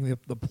saving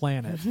the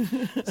planet.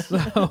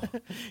 So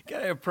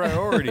gotta have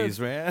priorities,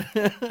 man.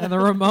 And the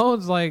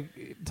Ramones, like,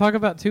 talk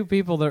about two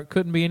people that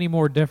couldn't be any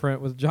more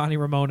different with Johnny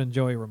Ramone and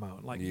Joey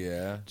Ramone. Like,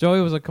 yeah.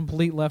 Joey was a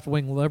complete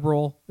left-wing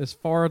liberal, as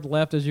far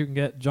left as you can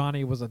get.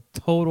 Johnny was a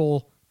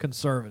total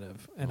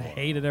conservative and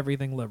hated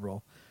everything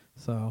liberal.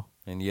 So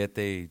And yet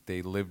they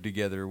lived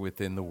together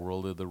within the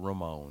world of the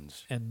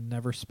Ramones. And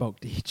never spoke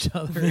to each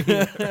other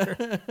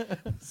either.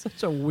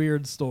 Such a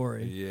weird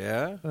story.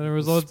 Yeah. There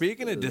was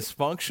Speaking of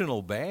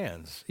dysfunctional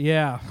bands.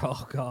 Yeah.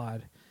 Oh,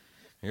 God.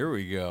 Here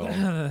we go.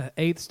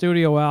 8th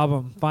studio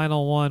album,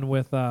 final one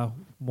with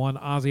one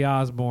Ozzy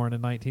Osbourne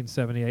in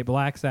 1978.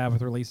 Black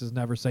Sabbath releases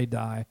Never Say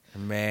Die.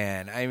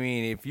 Man, I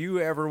mean, if you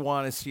ever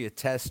want to see a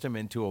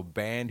testament to a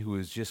band who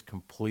has just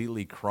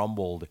completely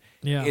crumbled,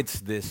 it's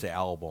this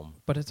album.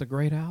 But it's a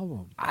great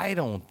album. I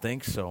don't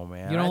think so,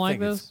 man. You don't like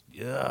this?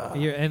 Yeah.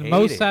 And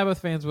most Sabbath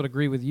fans would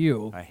agree with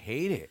you. I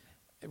hate it.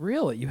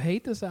 Really? You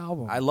hate this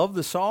album? I love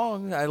the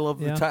song. I love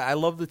I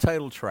love the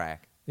title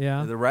track.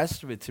 Yeah. The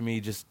rest of it, to me,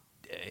 just,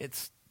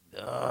 it's...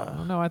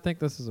 No, I think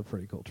this is a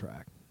pretty cool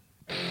track.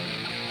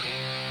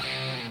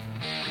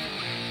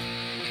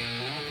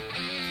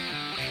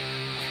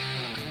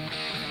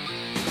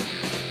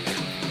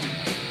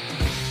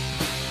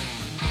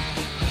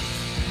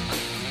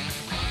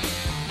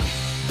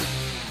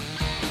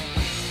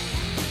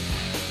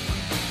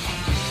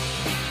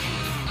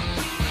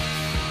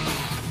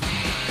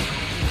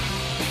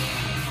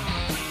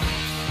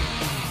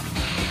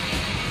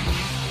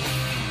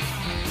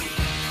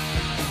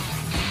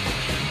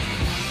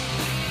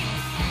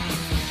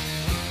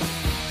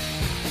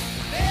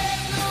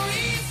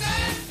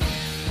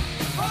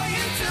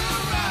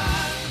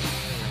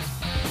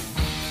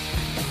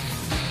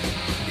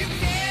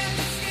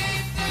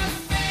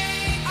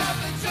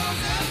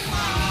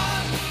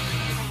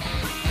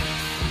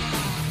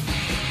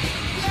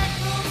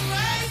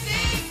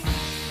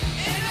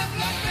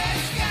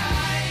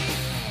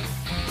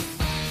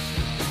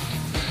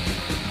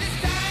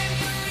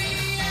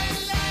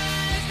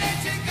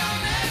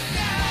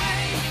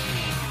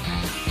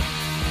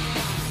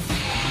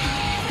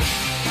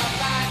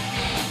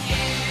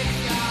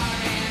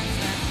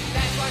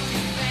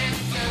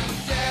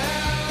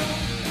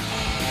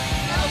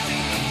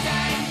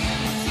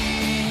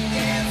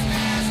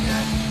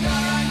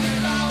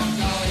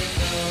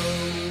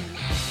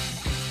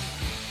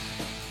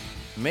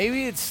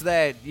 Maybe it's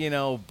that,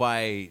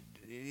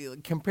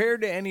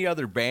 compared to any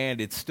other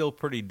band, it's still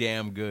pretty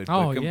damn good.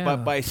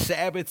 But by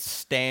Sabbath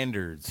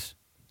standards,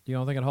 you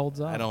don't think it holds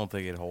up? I don't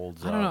think it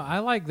holds up. I don't know. I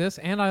like this,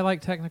 and I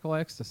like Technical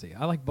Ecstasy.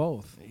 I like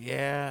both.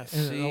 Yeah,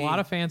 and a lot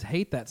of fans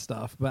hate that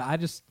stuff, but I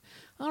don't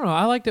know.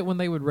 I liked it when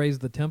they would raise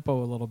the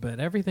tempo a little bit.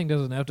 Everything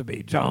doesn't have to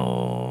be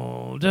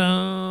dun,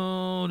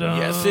 dun, dun.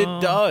 Yes, it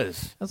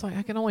does. That's like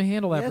I can only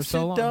handle that for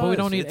so long, but we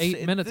don't need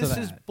 8 minutes of that.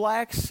 This is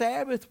Black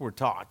Sabbath we're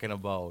talking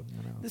about.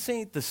 This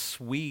ain't the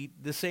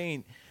Sweet. This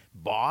ain't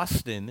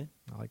Boston.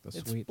 I like the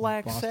It's Sweet.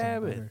 Black Boston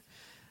Sabbath. better.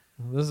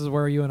 This is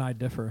where you and I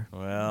differ.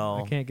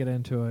 Well, I can't get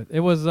into it.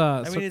 It was.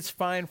 I mean, it's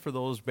fine for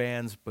those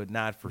bands, but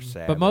not for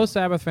Sabbath. But most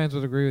Sabbath fans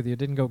would agree with you. It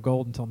didn't go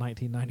gold until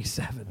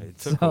 1997. It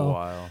took a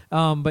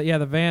while. But yeah,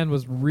 the band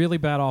was really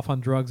bad off on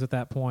drugs at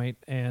that point,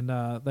 and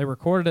they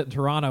recorded it in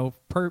Toronto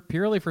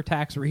purely for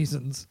tax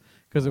reasons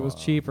because it was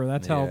cheaper.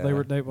 That's how they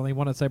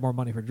wanted to save more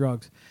money for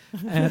drugs.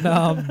 And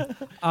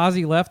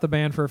Ozzy left the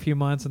band for a few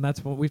months, and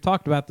that's what we've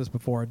talked about this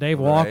before. Dave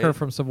Walker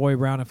from Savoy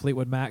Brown and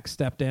Fleetwood Mac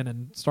stepped in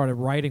and started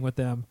writing with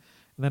them.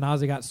 And then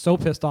Ozzy got so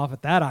pissed off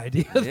at that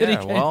idea that he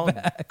came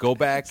back. Go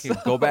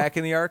back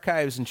in the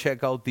archives and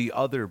check out the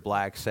other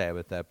Black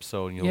Sabbath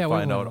episode, and you'll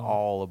find out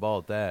all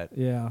about that.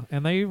 Yeah,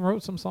 and they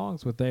wrote some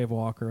songs with Dave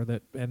Walker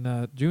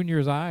and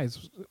Junior's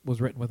Eyes was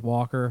written with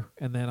Walker,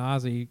 and then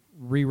Ozzy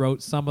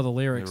rewrote some of the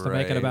lyrics to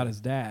make it about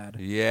his dad.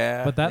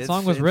 Yeah, but that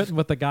song was written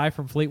with the guy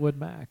from Fleetwood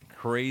Mac.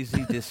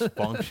 Crazy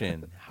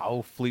dysfunction.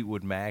 How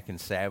Fleetwood Mac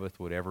and Sabbath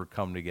would ever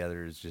come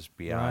together is just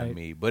beyond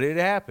me, but it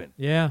happened.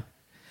 Yeah.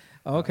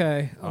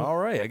 Okay. All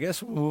right. I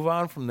guess we'll move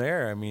on from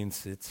there. I mean,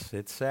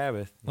 it's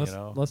Sabbath.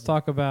 Let's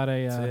talk about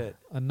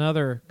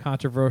another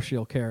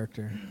controversial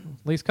character.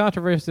 At least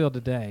controversial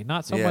today.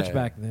 Not so much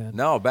back then.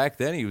 No, back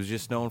then he was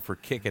just known for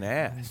kicking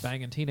ass,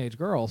 banging teenage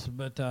girls.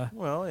 But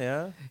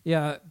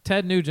yeah.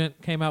 Ted Nugent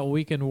came out with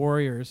Weekend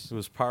Warriors. It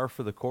was par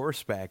for the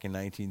course back in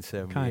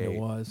 1978. Kind of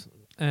was.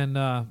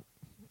 And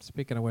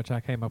speaking of which,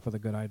 I came up with a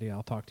good idea.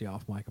 I'll talk to you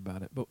off mic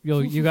about it. But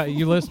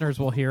you listeners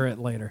will hear it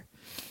later.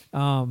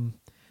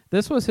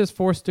 This was his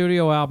fourth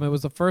studio album. It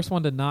was the first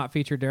one to not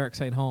feature Derek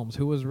St. Holmes,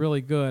 who was really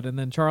good. And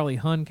then Charlie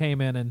Hunn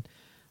came in,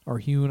 or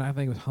Hune, I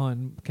think it was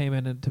Hunn, came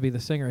in to be the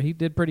singer. He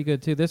did pretty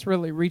good, too. This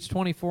really reached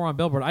 24 on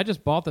Billboard. I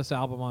just bought this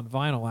album on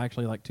vinyl,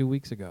 actually, like 2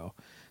 weeks ago.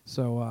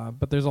 So,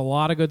 but there's a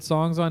lot of good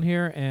songs on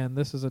here, and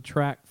this is a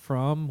track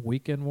from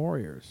Weekend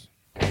Warriors.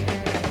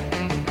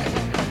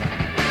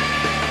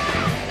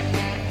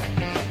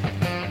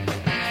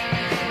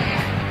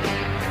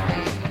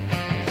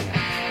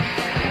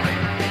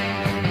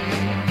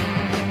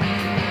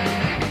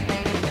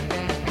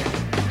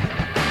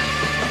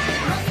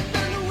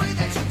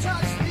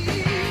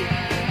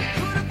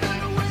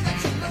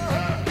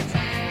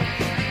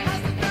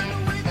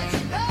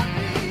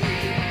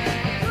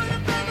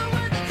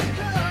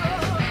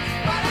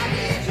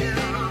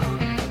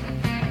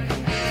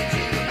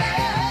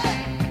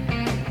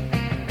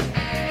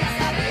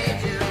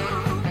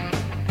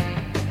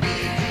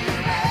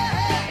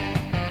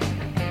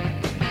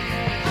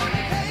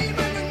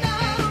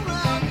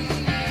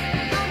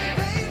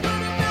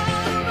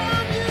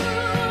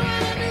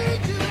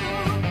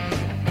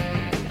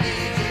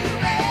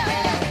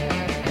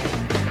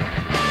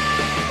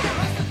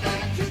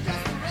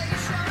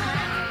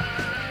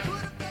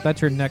 That's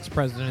your next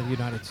president of the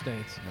United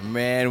States.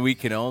 Man, we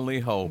can only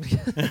hope.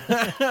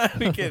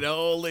 We can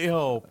only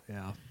hope.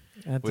 Yeah.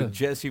 With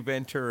Jesse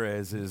Ventura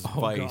as his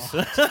vice.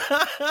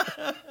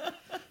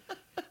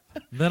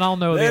 Then I'll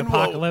know the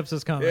apocalypse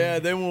is coming. Yeah,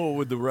 then what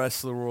would the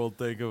rest of the world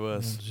think of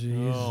us?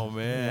 Oh,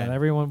 man. Yeah,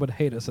 everyone would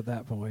hate us at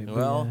that point.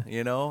 Well,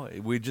 you know,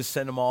 we just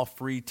send them all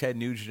free Ted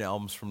Nugent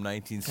albums from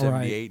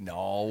 1978, and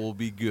all will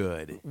be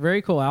good.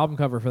 Very cool album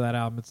cover for that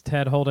album. It's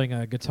Ted holding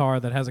a guitar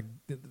that has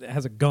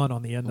a gun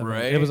on the end of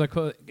it. It was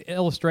a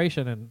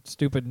illustration and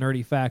stupid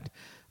nerdy fact.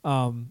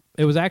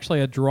 It was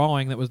actually a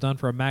drawing that was done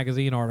for a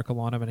magazine article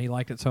on him, and he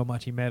liked it so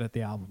much he made it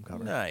the album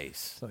cover.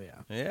 Nice. So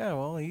yeah. Yeah,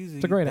 well,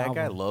 it's a great album.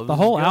 That guy loves the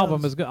whole his guns.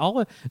 album is good.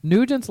 All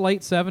Nugent's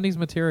late 70s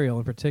material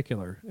in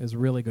particular is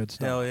really good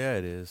stuff. Hell yeah,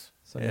 it is.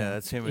 So, yeah,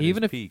 that's him at his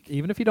peak.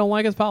 Even if you don't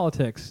like his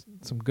politics,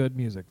 some good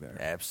music there.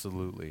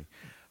 Absolutely.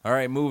 All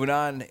right, moving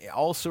on.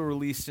 Also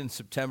released in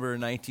September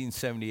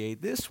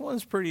 1978. This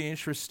one's pretty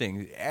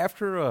interesting.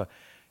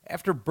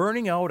 After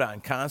burning out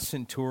on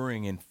constant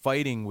touring and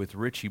fighting with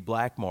Richie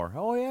Blackmore.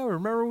 Oh, yeah,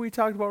 remember we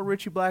talked about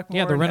Richie Blackmore?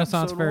 Yeah, the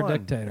Renaissance Fair 1?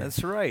 dictator.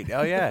 That's right.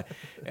 Oh, yeah.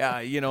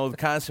 The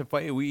constant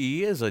fight.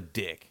 He is a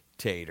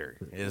dictator,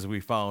 as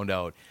we found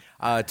out.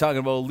 Talking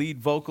about lead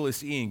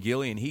vocalist Ian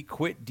Gillan, he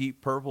quit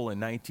Deep Purple in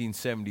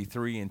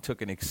 1973 and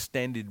took an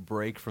extended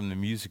break from the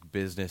music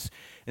business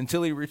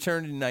until he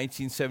returned in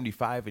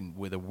 1975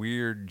 with a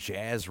weird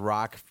jazz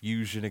rock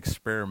fusion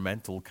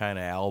experimental kind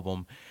of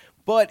album.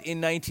 But in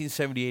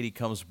 1978, he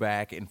comes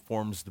back and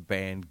forms the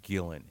band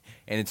Gillan,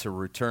 and it's a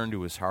return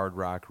to his hard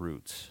rock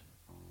roots.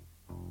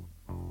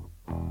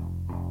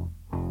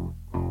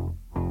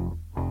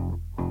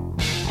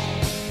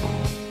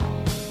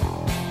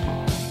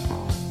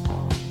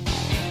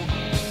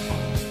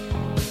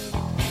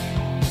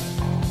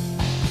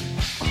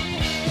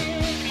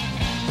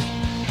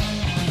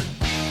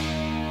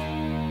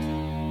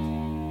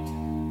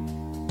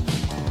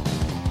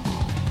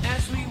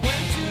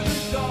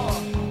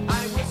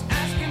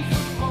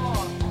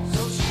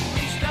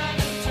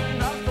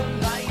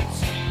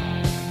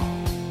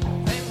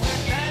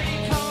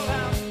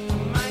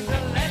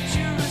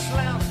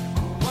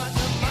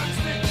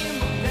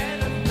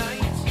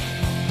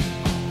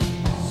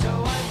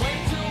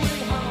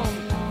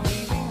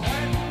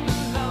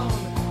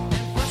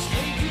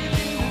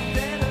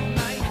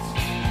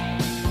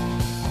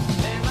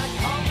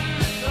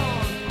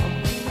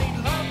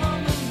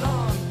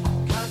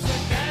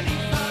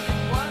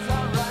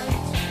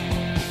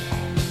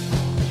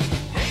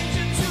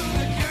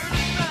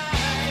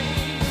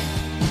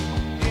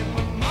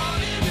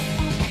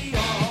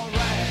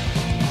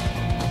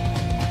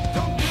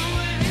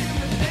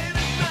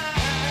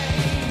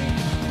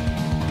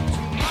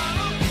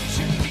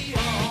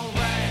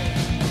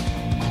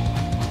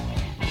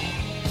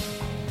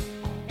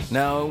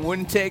 Now, it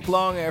wouldn't take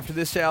long after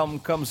this album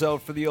comes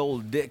out for the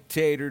old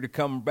dictator to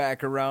come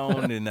back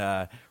around,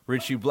 and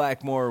Richie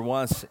Blackmore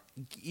wants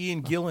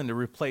Ian Gillan to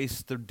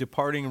replace the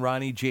departing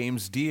Ronnie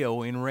James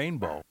Dio in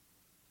Rainbow.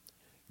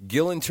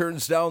 Gillan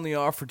turns down the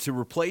offer to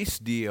replace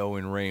Dio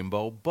in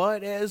Rainbow,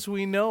 but as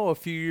we know, a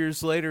few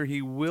years later,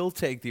 he will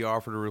take the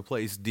offer to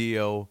replace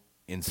Dio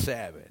in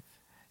Sabbath.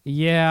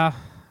 Yeah,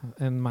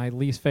 and my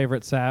least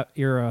favorite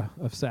era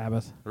of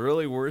Sabbath.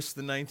 Really worse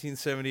than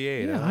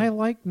 1978, Yeah, huh? I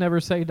like Never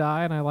Say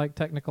Die, and I like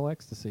Technical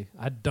Ecstasy.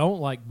 I don't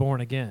like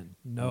Born Again.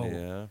 No.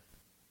 Yeah.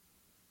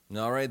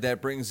 All right,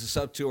 that brings us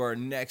up to our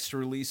next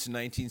release in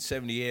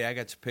 1978. I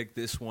got to pick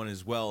this one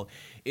as well.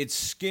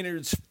 It's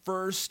Skynyrds'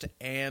 first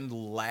and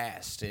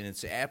last, and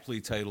it's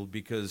aptly titled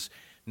because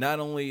not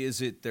only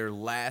is it their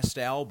last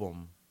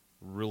album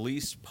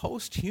released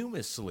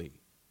posthumously.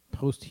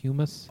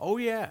 Posthumous? Oh,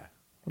 yeah.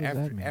 What does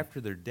that mean?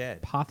 After they're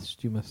dead.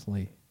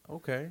 Posthumously.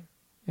 Okay.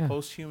 Yeah.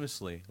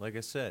 Posthumously, like I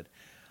said.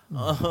 They're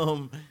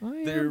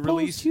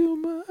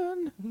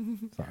posthuman.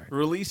 Sorry.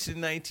 Released in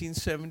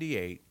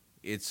 1978.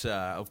 It's,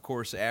 of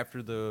course,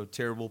 after the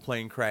terrible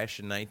plane crash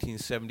in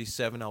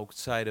 1977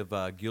 outside of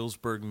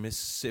Gillsburg,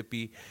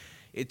 Mississippi.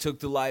 It took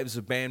the lives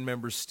of band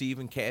members Steve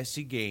and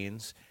Cassie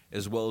Gaines,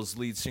 as well as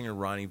lead singer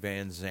Ronnie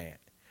Van Zant.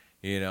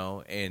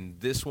 And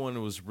this one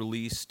was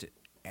released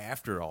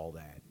after all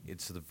that.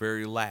 It's the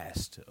very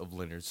last of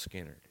Lynyrd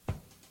Skynyrd.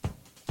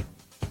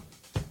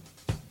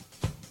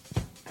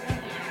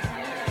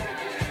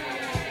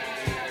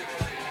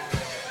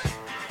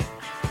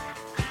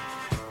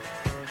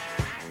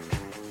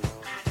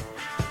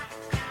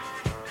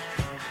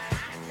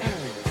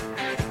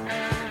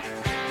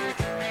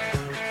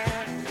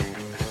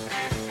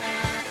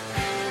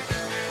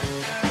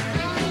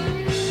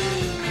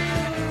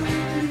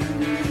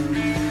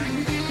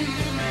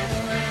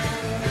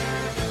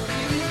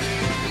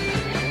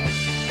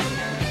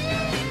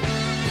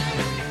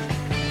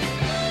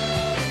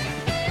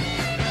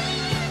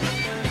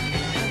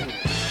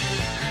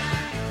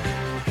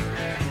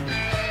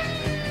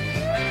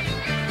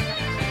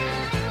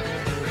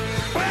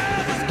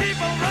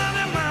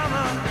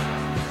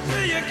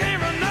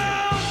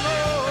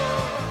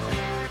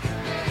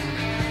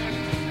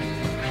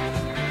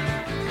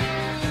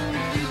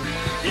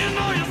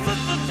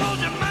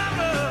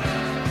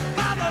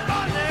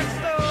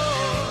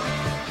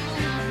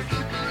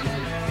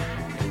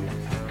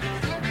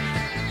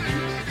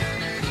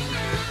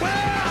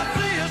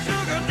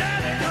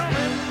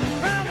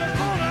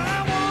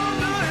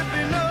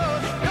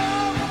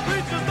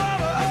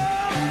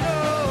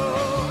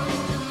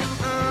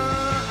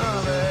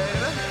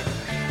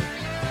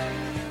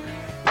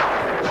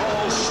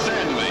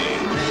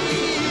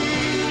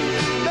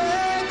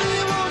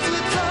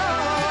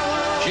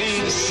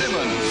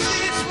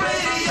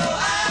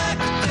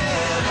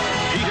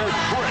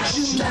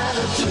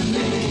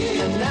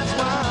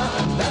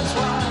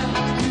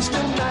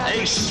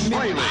 Ace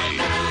Frehley.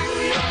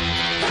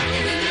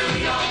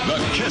 The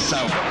Kiss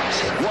albums,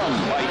 one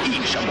by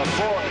each of the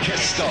 4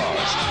 Kiss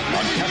stars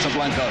on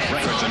Casablanca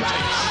Records and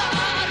Tapes.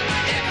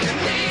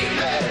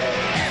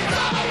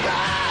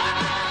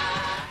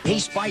 Hey,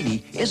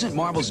 Spidey, isn't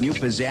Marvel's new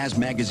Pizzazz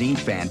magazine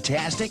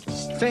fantastic?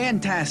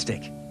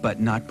 Fantastic, but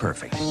not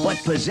perfect. But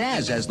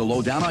Pizzazz has the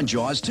lowdown on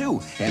Jaws,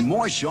 too, and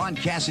more Sean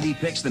Cassidy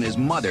picks than his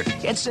mother.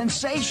 It's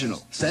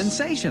sensational.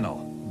 Sensational,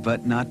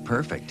 but not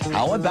perfect.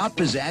 How about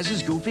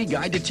Pizzazz's Goofy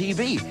Guide to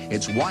TV?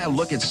 It's wild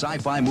look at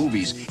sci-fi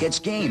movies. It's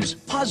games,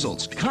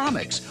 puzzles,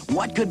 comics.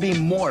 What could be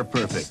more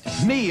perfect?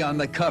 Me on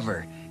the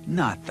cover,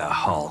 not the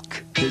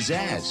Hulk.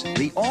 Pizzazz,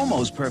 the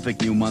almost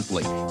perfect new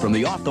monthly from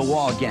the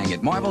off-the-wall gang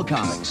at Marvel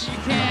Comics. You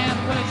can't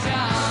put your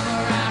arm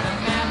around a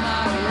man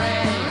like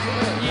Ray.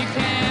 You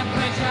can't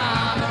put your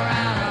arm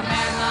around a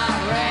man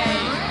like Ray.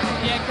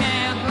 You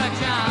can't put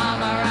your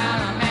arm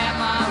around a man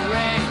like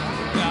Ray.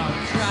 Don't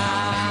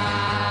try.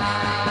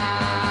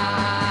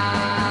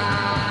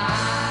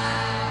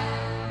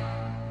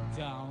 Don't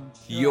try.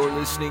 You're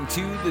listening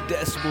to the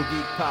Decibel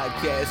Geek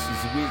Podcast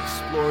as we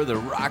explore the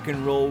rock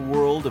and roll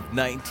world of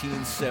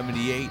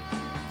 1978.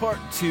 Part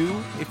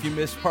 2, if you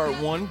missed Part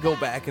 1, go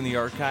back in the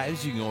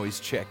archives. You can always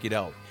check it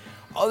out.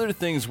 Other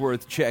things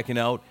worth checking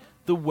out,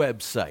 the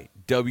website,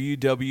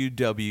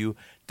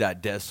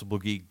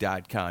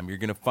 www.decibelgeek.com. You're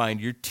going to find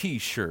your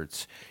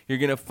T-shirts. You're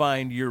going to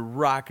find your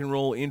rock and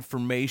roll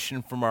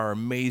information from our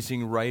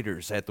amazing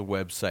writers at the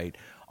website.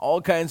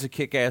 All kinds of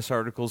kick-ass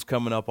articles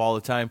coming up all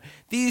the time.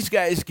 These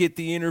guys get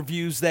the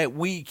interviews that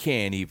we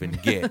can't even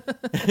get.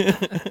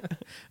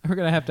 We're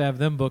going to have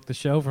them book the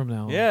show from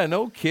now on. Yeah,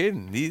 no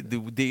kidding.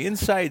 The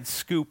inside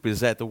scoop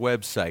is at the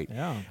website.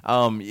 Yeah.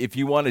 If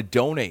you want to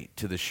donate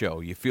to the show,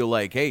 you feel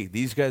like, hey,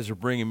 these guys are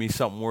bringing me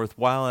something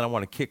worthwhile, and I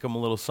want to kick them a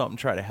little something,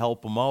 try to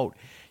help them out,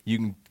 you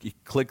can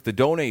click the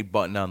donate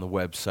button on the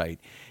website.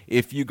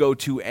 If you go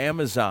to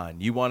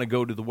Amazon, you want to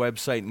go to the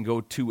website and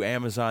go to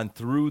Amazon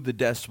through the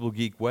Decibel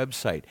Geek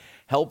website.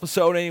 Help us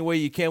out any way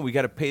you can. We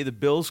got to pay the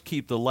bills,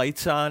 keep the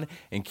lights on,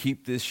 and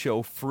keep this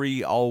show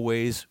free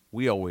always.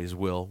 We always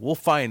will. We'll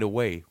find a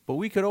way, but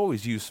we could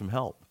always use some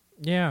help.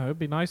 Yeah, it'd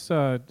be nice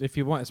if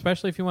you want,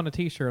 especially if you want a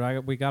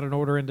T-shirt. We got an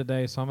order in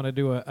today, so I'm going to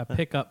do a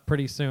pickup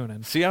pretty soon.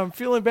 And see, I'm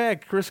feeling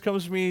bad. Chris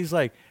comes to me, he's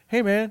like,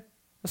 "Hey, man,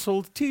 I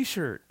sold a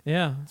T-shirt."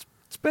 Yeah.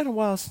 It's been a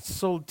while since I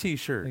sold a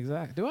T-shirt.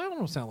 Exactly. Do I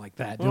don't sound like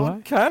that, well, do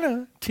I? Kind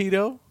of.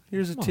 Tito,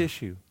 here's a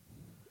tissue.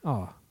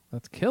 Oh,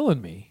 that's killing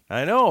me.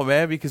 I know,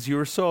 man, because you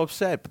were so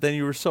upset, but then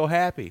you were so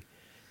happy.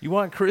 You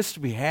want Chris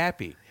to be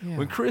happy. Yeah.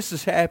 When Chris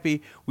is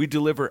happy, we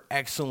deliver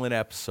excellent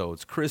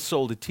episodes. Chris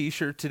sold a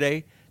T-shirt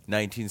today,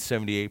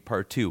 1978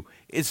 Part 2.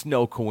 It's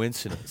no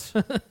coincidence.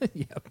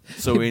 Yep.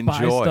 So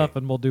enjoy. Buy stuff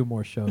and we'll do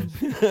more shows.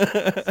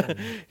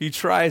 He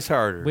tries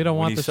harder. We don't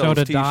want the show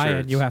to die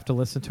and you have to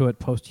listen to it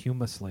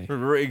posthumously.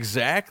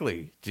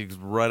 Exactly.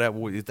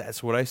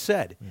 That's what I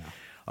said. Yeah.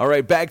 All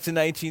right, back to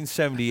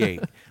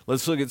 1978.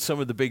 Let's look at some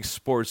of the big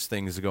sports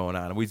things going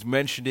on. We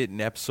mentioned it in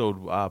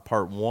episode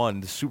Part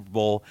 1, the Super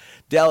Bowl.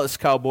 Dallas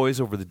Cowboys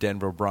over the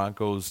Denver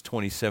Broncos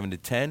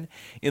 27-10.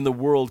 In the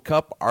World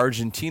Cup,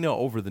 Argentina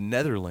over the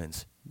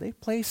Netherlands. They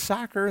play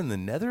soccer in the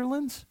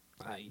Netherlands?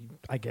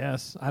 I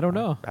guess. I don't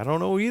know. I don't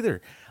know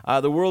either.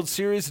 The World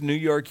Series, New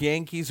York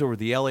Yankees over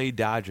the L.A.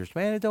 Dodgers.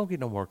 Man, it don't get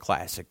no more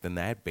classic than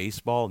that.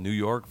 Baseball, New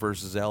York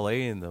versus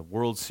L.A. in the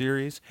World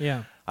Series.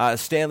 Yeah.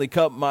 Stanley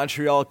Cup,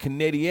 Montreal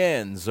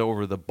Canadiens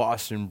over the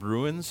Boston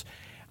Bruins.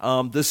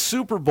 The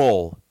Super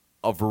Bowl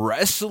of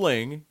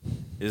wrestling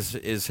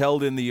is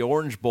held in the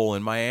Orange Bowl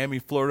in Miami,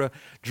 Florida.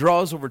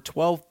 Draws over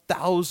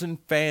 12,000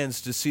 fans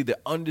to see the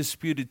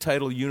undisputed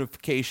title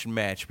unification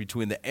match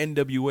between the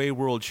NWA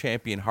World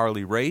Champion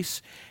Harley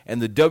Race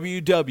and the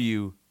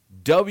WWF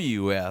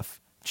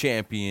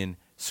Champion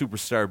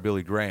Superstar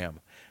Billy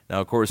Graham.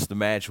 Now, of course, the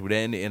match would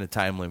end in a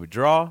time limit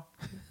draw.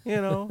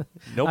 You know,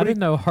 I didn't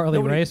know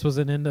Harley Race was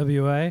in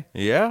NWA.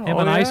 Yeah, him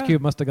and Ice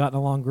Cube must have gotten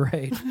along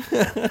great.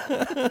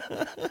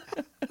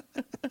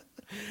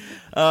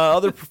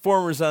 Other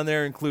performers on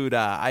there include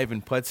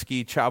Ivan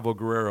Putski, Chavo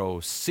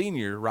Guerrero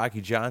Sr., Rocky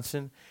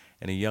Johnson,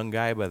 and a young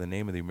guy by the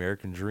name of the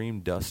American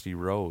Dream, Dusty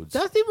Rhodes.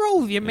 Dusty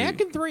Rhodes, the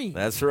American Dream.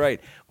 That's right.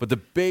 But the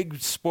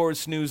big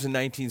sports news in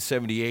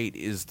 1978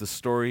 is the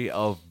story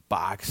of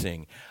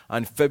boxing.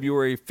 On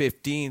February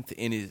 15th,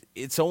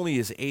 it's only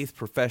his 8th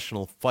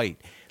professional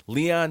fight,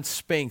 Leon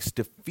Spinks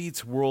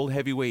defeats world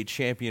heavyweight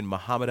champion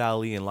Muhammad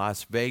Ali in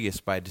Las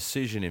Vegas by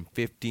decision in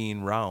 15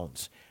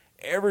 rounds.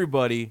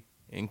 Everybody,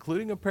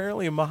 including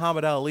apparently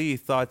Muhammad Ali,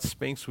 thought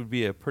Spinks would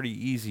be a pretty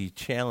easy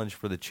challenge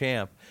for the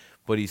champ,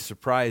 but he's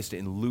surprised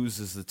and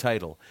loses the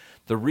title.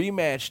 The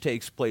rematch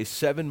takes place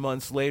 7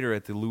 months later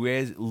at the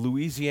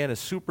Louisiana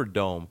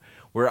Superdome,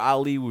 where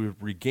Ali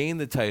would regain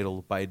the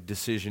title by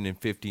decision in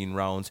 15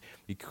 rounds,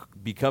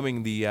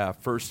 becoming the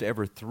first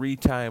ever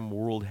 3-time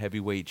world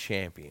heavyweight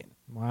champion.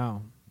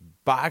 Wow.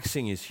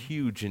 Boxing is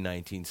huge in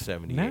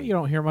 1978. Now you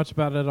don't hear much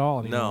about it at all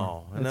anymore.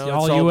 No. It's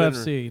all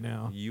UFC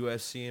now.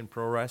 UFC and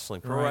pro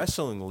wrestling. Pro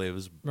wrestling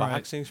lives.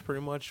 Boxing's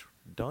pretty much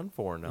done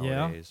for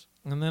nowadays.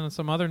 Yeah. And then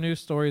some other news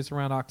stories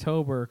around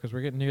October, because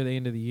we're getting near the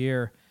end of the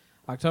year.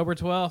 October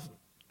 12th,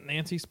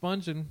 Nancy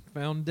Spungen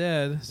found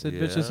dead. Sid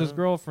Vicious'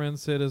 girlfriend.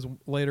 Sid is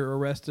later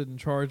arrested and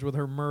charged with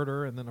her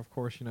murder. And then, of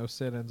course,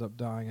 Sid ends up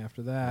dying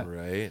after that.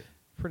 Right.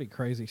 Pretty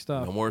crazy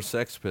stuff. No more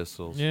Sex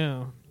Pistols.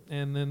 Yeah.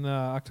 And then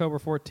October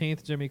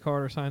 14th, Jimmy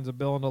Carter signs a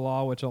bill into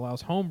law which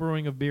allows home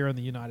brewing of beer in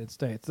the United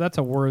States. That's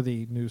a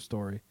worthy news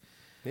story.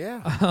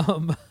 Yeah.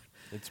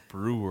 It's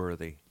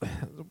brew-worthy.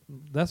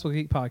 That's what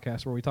Geek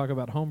Podcast, where we talk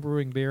about home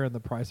brewing beer and the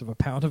price of a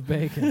pound of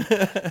bacon.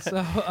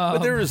 But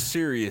there was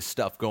serious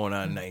stuff going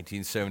on in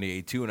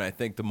 1978 too, and I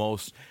think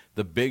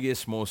the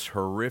biggest, most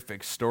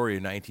horrific story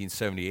of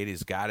 1978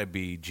 has got to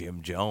be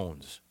Jim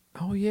Jones.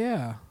 Oh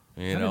yeah.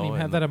 I didn't even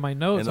have that in my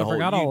notes. I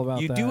forgot all about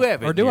that. You do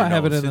have it. Or do I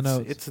have it in the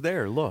notes? It's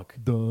there. Look.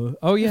 Duh.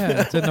 Oh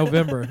yeah, it's in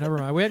November. Never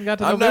mind. We hadn't got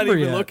to I'm November yet.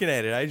 not even looking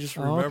at it. I just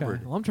remembered.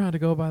 Okay. Well, I'm trying to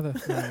go by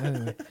the.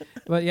 Anyway.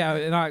 But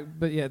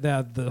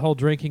yeah, the whole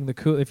drinking the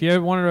Kool. If you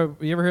ever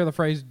hear the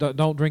phrase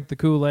 "don't drink the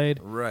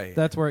Kool-Aid," right?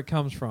 That's where it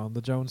comes from.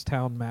 The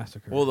Jonestown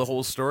Massacre. Well, the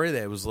whole story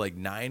that was like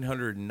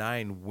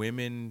 909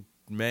 women,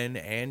 men,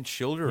 and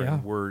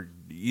children were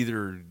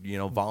either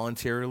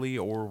voluntarily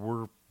or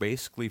were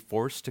basically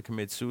forced to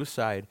commit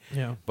suicide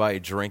by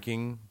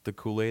drinking the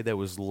Kool-Aid that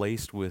was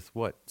laced with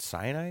what,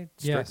 cyanide?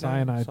 Yeah,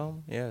 cyanide.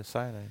 Yeah,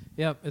 cyanide.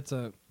 Yep, it's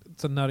a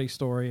nutty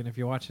story, and if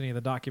you watch any of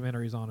the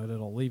documentaries on it,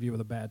 it'll leave you with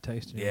a bad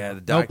taste in your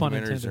mouth. The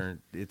documentaries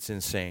it's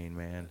insane,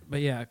 man. But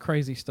yeah,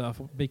 crazy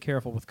stuff. Be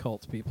careful with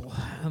cults, people.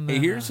 And hey,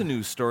 then, here's a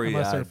news story.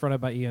 Unless they're fronted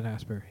by Ian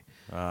Astbury.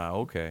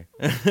 Okay.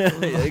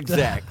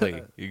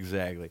 Exactly.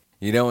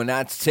 And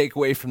not to take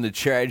away from the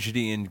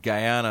tragedy in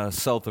Guyana,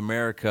 South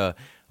America,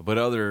 but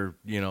other,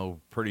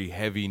 pretty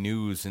heavy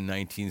news in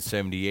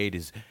 1978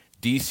 is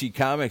DC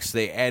Comics.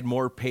 They add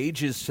more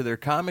pages to their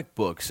comic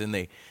books, and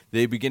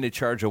they begin to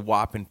charge a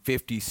whopping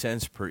 50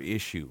 cents per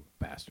issue.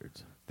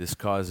 Bastards. This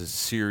causes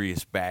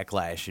serious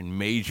backlash and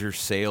major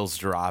sales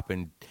drop,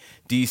 and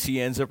DC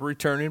ends up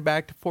returning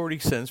back to 40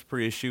 cents per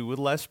issue with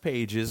less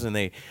pages, and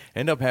they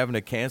end up having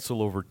to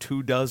cancel over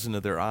 24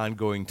 of their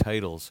ongoing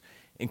titles,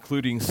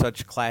 including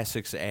such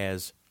classics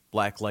as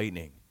Black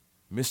Lightning,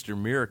 Mr.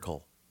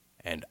 Miracle,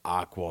 and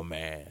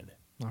Aquaman.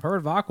 I've heard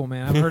of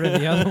Aquaman. I've heard of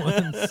the other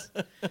ones.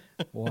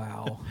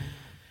 Wow.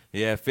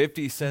 Yeah,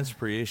 50 cents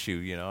per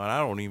issue, and I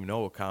don't even know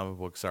what comic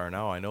books are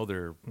now. I know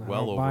they're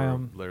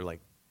they're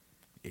like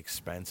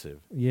expensive.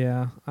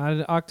 Yeah.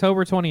 On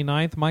October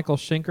 29th, Michael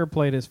Schenker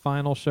played his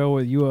final show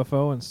with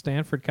UFO in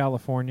Stanford,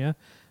 California,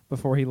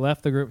 before he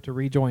left the group to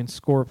rejoin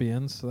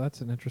Scorpions. So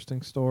that's an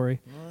interesting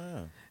story. Oh,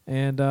 yeah.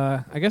 And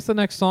I guess the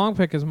next song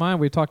pick is mine.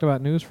 We've talked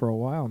about news for a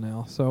while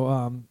now.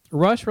 So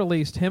Rush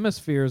released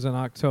Hemispheres in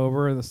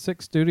October, the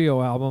 6th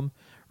studio album,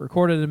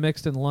 recorded and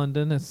mixed in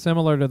London. It's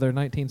similar to their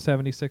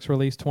 1976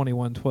 release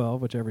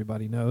 2112, which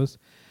everybody knows.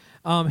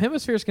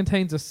 Hemispheres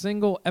contains a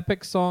single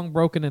epic song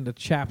broken into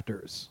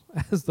chapters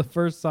as the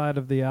first side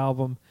of the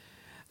album.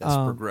 That's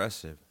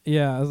progressive.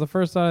 Yeah, as the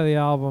first side of the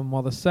album,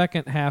 while the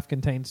second half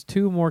contains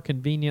 2 more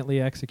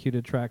conveniently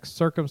executed tracks,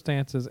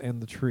 Circumstances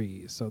and The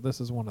Trees. So this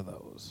is one of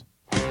those.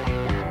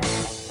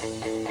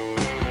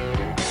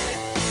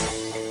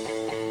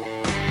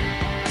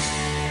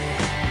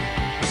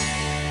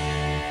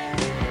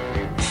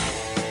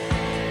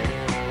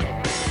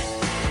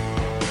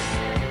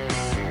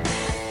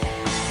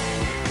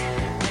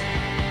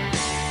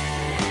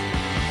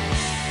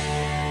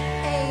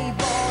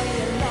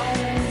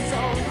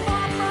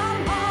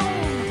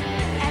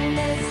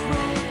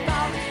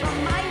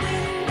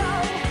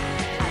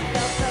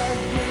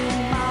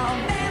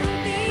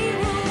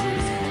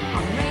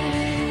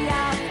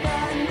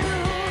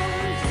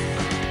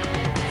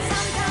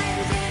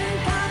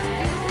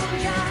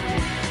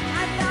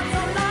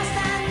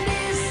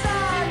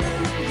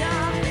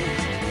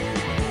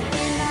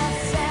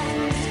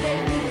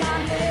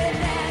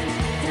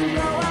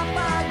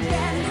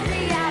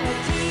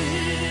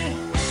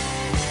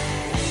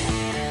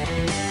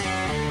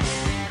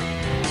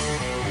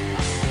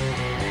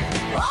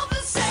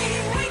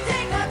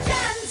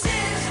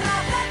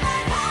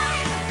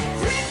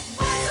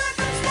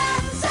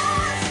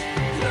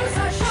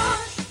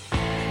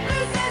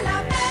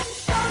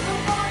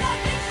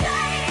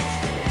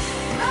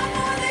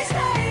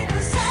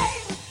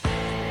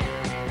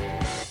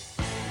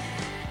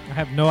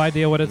 No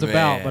idea what it's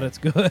about, but it's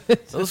good.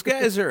 Those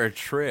guys are a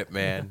trip,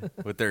 man,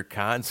 with their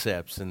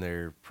concepts and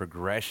their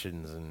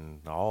progressions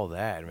and all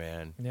that,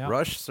 man. Yep.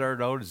 Rush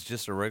started out as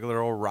just a regular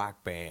old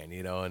rock band,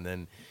 and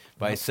then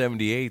by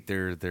 78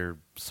 they're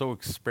so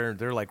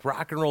they're like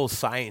rock and roll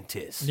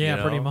scientists.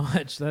 Yeah, pretty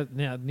much.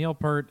 Neil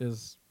Peart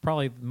is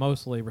probably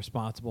mostly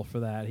responsible for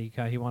that.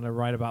 He wanted to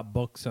write about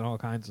books and all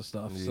kinds of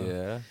stuff. So.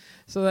 Yeah.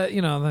 So that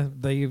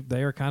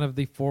they are kind of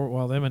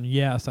them and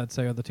Yes, I'd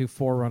say are the 2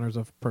 forerunners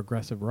of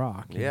progressive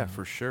rock. Yeah,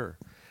 for sure.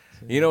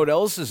 So, you know what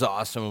else is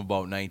awesome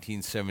about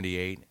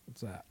 1978?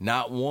 What's that?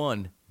 Not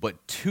 1,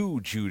 but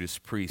 2 Judas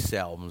Priest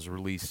albums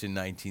released in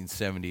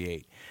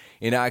 1978.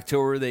 In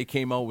October, they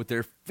came out with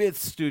their 5th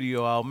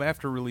studio album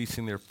after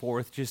releasing their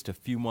 4th just a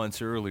few months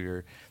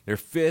earlier. Their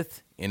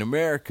 5th, in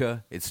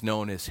America, it's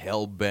known as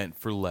Hell Bent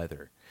for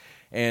Leather.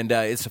 And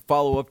it's a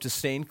follow-up to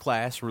Stained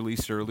Class,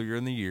 released earlier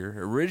in the year.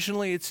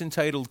 Originally, it's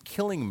entitled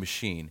Killing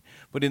Machine,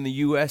 but in the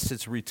U.S.,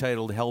 it's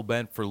retitled Hell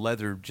Bent for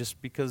Leather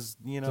just because,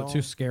 you know... Is it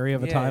too scary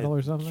of a title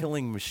or something?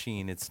 Killing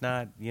Machine. It's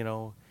not, you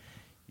know...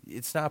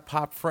 It's not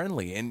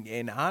pop-friendly,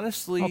 and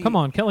honestly... Oh, come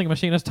on. Killing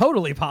Machine is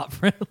totally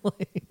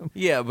pop-friendly.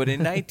 Yeah, but in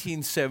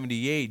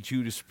 1978,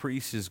 Judas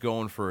Priest is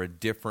going for a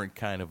different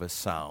kind of a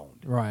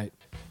sound. Right.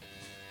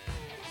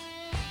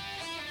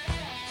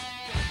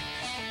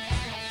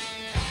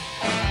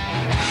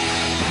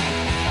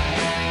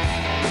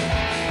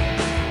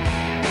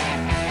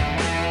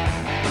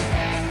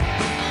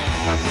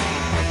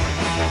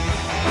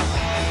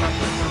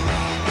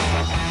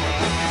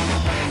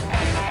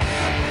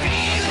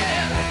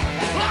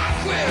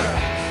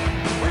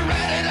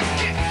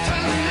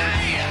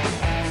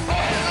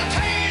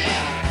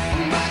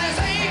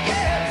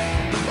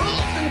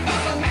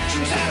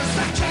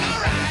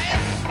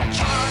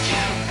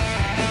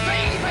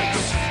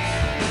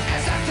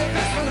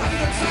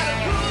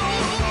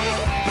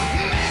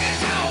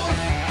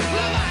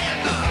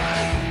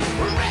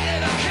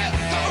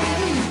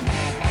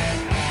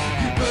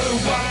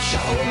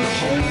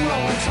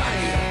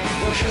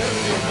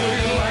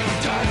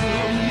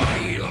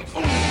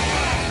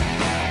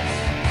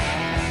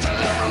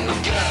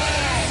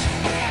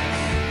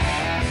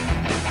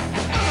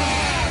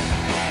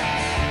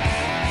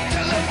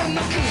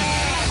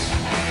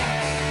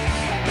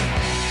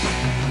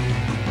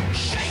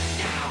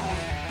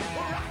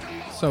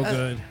 So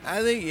good.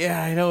 I think,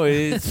 yeah, I know.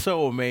 It's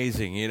so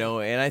amazing, you know.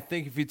 And I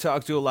think if you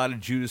talk to a lot of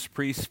Judas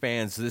Priest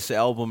fans, this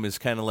album is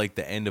kind of like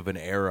the end of an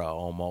era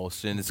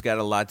almost. And it's got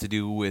a lot to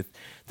do with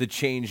the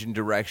change in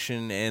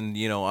direction. And,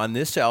 you know, on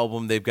this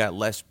album, they've got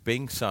Les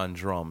Binks on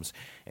drums.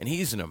 And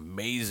he's an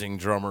amazing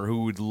drummer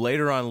who would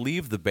later on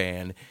leave the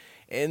band.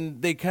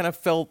 And they kind of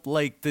felt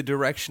like the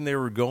direction they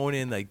were going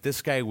in, like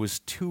this guy was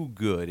too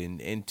good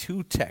and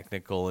too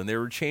technical. And they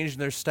were changing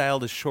their style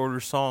to shorter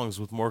songs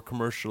with more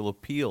commercial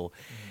appeal.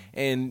 Mm-hmm.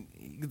 And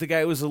the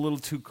guy was a little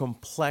too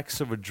complex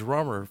of a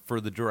drummer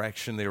for the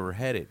direction they were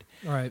headed.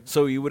 Right.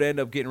 So you would end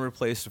up getting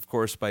replaced, of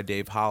course, by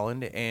Dave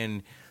Holland.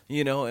 And,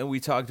 you know, and we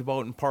talked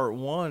about in part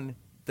 1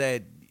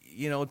 that,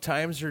 you know,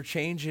 times are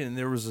changing. And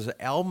there was an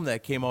album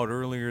that came out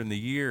earlier in the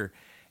year.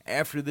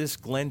 After this,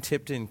 Glenn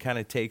Tipton kind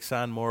of takes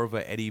on more of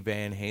a Eddie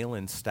Van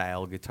Halen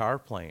style guitar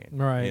playing,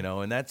 right? You know,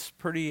 and that's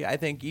pretty. I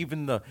think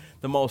even the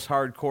most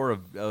hardcore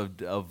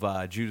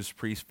of Judas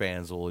Priest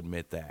fans will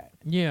admit that.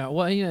 Yeah,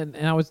 well, and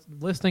I was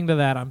listening to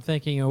that. I'm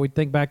thinking, you know, we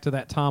think back to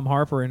that Tom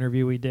Harper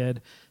interview we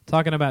did,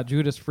 talking about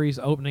Judas Priest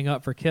opening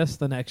up for Kiss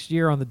the next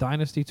year on the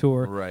Dynasty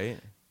tour. Right.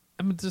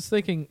 I'm just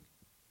thinking,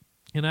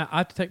 and I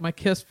have to take my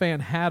Kiss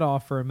fan hat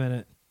off for a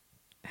minute.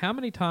 How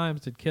many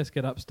times did Kiss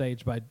get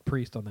upstaged by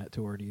Priest on that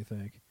tour, do you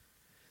think?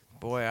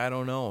 Boy, I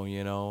don't know,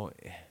 you know.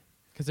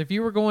 Because if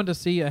you were going to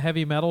see a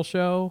heavy metal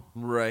show,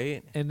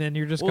 right, and then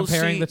you're just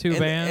comparing the two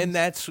bands. And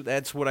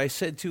that's what I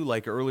said, too,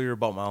 like earlier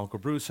about my Uncle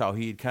Bruce, how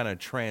he had kind of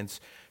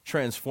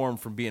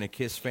transformed from being a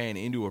Kiss fan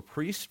into a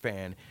Priest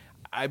fan.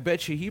 I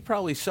bet you he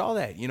probably saw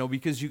that, you know,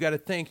 because you got to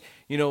think,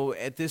 you know,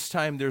 at this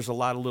time there's a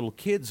lot of little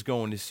kids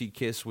going to see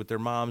Kiss with their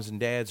moms and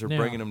dads or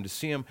bringing them to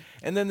see them.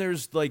 And then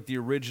there's like the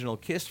original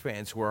Kiss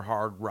fans who are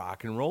hard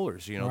rock and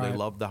rollers, you know, They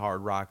love the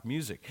hard rock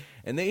music.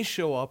 And they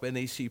show up and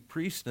they see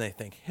Priest and they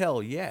think,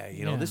 hell yeah,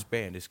 you know, this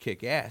band is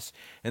kick ass.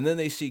 And then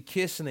they see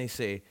Kiss and they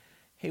say,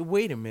 hey,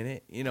 wait a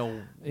minute, you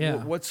know,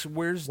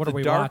 where's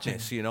the darkness?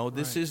 Watching? You know,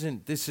 this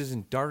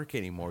isn't dark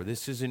anymore.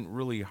 This isn't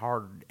really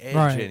hard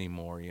edge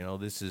anymore. You know,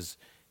 this is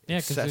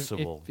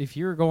accessible. If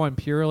you're going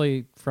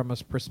purely from a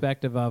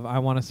perspective of I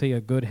want to see a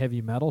good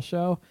heavy metal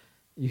show,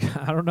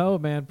 I don't know,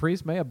 man.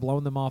 Priest may have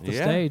blown them off the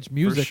stage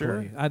musically.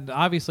 Sure.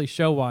 Obviously,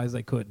 show-wise,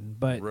 they couldn't.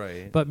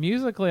 But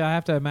musically, I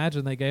have to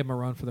imagine they gave them a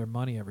run for their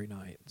money every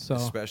night. So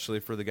especially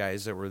for the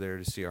guys that were there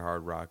to see a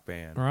hard rock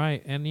band.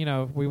 Right. And, you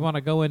know, we want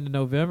to go into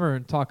November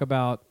and talk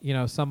about, you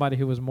know, somebody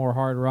who was more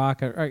hard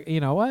rock. Or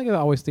you know,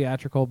 always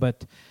theatrical,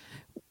 but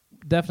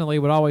definitely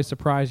would always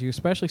surprise you,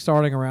 especially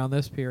starting around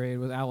this period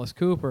with Alice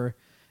Cooper.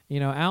 You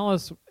know,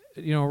 Alice,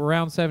 you know,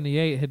 around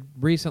 78 had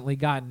recently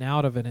gotten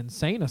out of an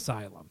insane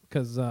asylum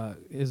because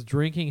his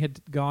drinking had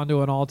gone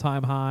to an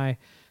all-time high,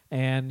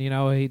 and, you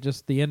know,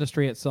 the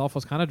industry itself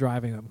was kind of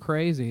driving him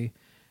crazy.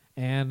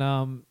 And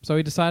so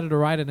he decided to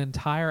write an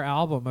entire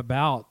album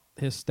about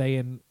his stay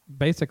in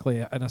basically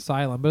an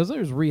asylum, but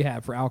there's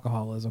rehab for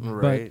alcoholism.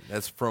 Right,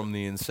 that's From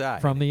the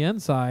Inside. From the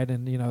Inside,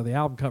 and, you know, the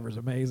album cover's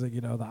amazing. You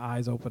know, the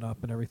eyes open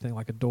up and everything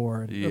like a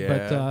door.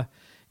 But,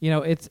 you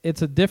know,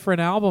 it's a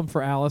different album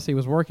for Alice. He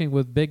was working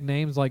with big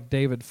names like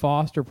David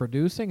Foster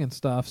producing and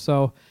stuff,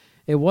 so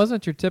it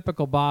wasn't your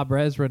typical Bob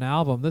Ezrin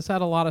album. This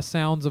had a lot of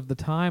sounds of the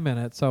time in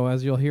it, so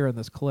as you'll hear in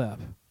this clip.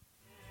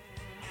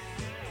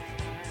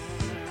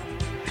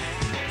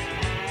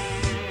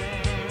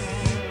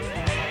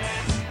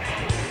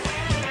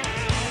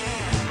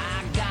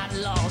 I got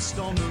lost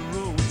on the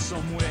road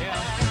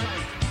somewhere.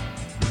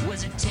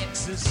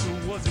 Texas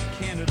or was it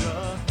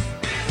Canada?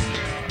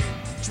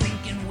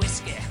 Drinking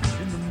whiskey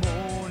in the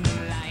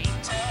morning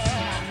light.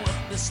 I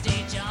worked the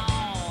stage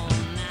all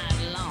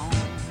night long.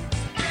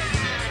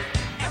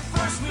 At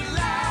first we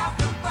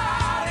laughed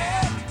about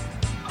it.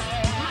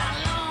 My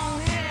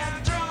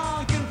long-haired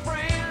drunken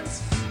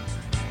friends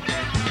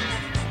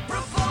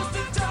proposed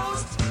a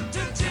toast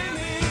to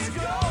Jimmy's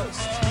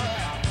ghost.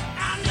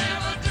 I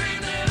never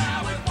dreamed that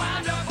I would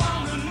wind up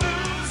on the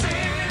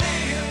losing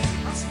end.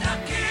 I'm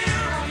stuck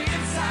here on the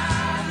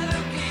inside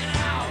looking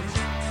out.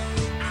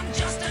 I'm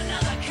just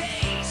another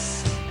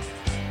case.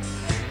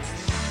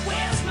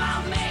 Where's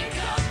my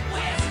makeup?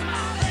 Where's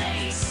my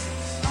face?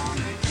 On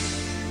the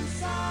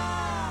inside.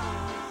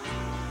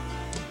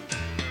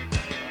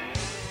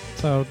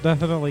 So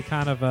definitely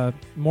kind of a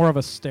more of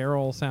a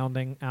sterile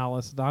sounding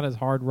Alice, not as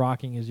hard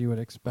rocking as you would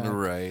expect.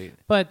 Right.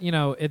 But you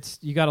know, it's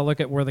you got to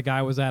look at where the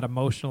guy was at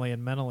emotionally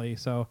and mentally.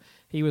 So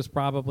he was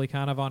probably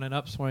kind of on an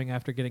upswing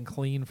after getting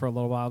clean for a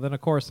little while. Then,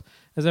 of course,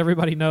 as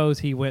everybody knows,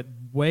 he went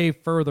way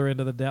further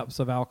into the depths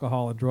of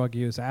alcohol and drug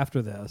use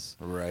after this.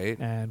 Right.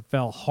 And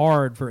fell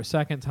hard for a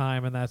second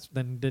time, and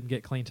then didn't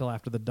get clean till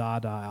after the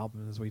Dada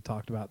album, as we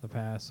talked about in the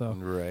past. So,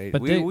 Right.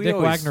 But We Dick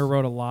always- Wagner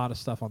wrote a lot of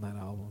stuff on that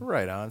album.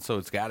 Right on. So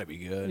it's got to be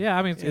good. Yeah,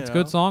 I mean, it's You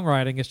good know?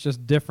 songwriting. It's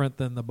just different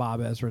than the Bob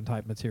Ezrin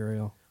type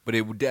material. But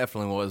it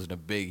definitely wasn't a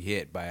big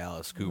hit by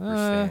Alice Cooper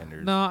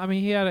standards. No, I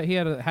mean he had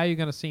a How You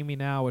Gonna See Me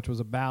Now, which was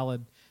a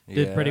ballad,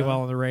 did pretty Yeah.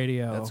 well on the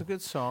radio. That's a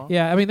good song.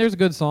 Yeah, I mean there's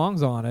good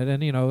songs on it,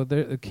 and you know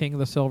the King of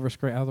the Silver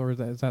Screen. Or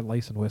is that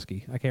Lace and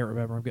Whiskey? I can't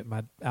remember. I'm getting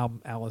my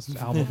Alice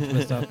albums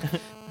mixed up.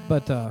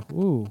 But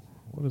ooh,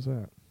 what is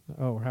that?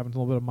 Oh, we're having a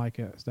little bit of mic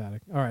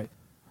static. All right.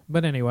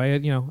 But anyway,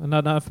 you know,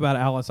 enough about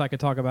Alice. I could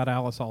talk about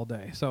Alice all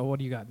day. So what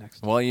do you got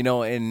next? Well, you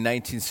know, in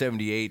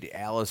 1978,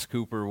 Alice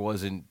Cooper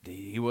wasn't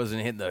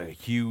hitting the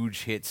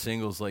huge hit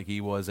singles like he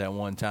was at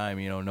one time.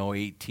 You know, no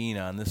 18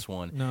 on this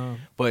one. No.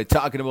 But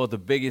talking about the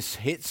biggest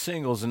hit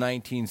singles in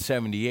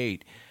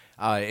 1978,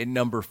 at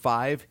number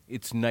 5,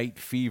 it's Night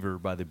Fever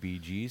by the Bee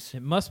Gees.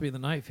 It must be the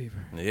Night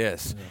Fever.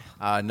 Yes.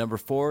 Number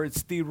 4,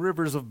 it's The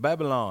Rivers of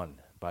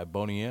Babylon by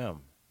Boney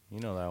M. You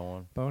know that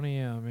one. Boney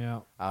M,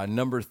 yeah.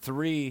 Number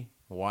 3,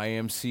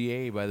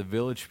 YMCA by the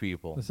Village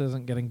People. This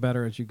isn't getting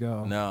better as you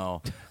go.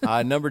 No.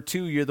 Number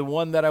 2, You're the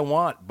One That I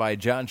Want by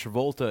John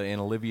Travolta and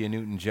Olivia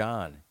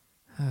Newton-John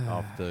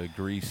off the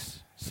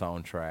Grease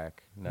soundtrack.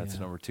 And that's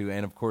number 2.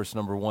 And, of course,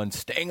 number 1,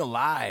 Staying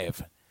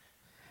Alive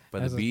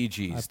by the Bee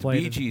Gees. The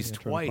Bee Gees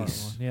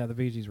twice. Yeah, the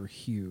Bee Gees were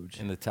huge.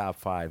 In the top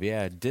 5.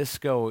 Yeah,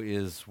 disco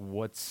is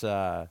what's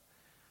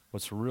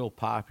real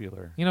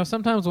popular. You know,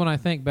 sometimes when I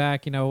think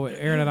back, you know,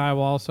 Aaron and I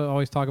will also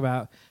always talk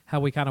about how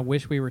we kind of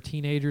wish we were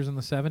teenagers in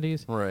the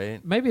 70s. Right.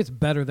 Maybe it's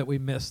better that we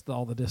missed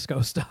all the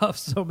disco stuff.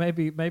 So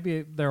maybe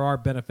there are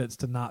benefits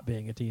to not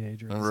being a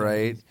teenager. In the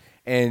Right. 70s.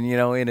 And, you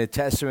know, in A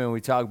Testament, we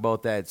talk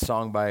about that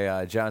song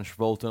by John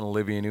Travolta and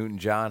Olivia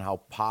Newton-John, how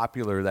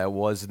popular that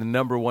was. The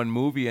number 1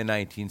 movie in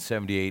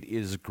 1978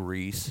 is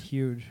Grease.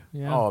 Huge.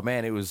 Yeah. Oh,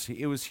 man, it was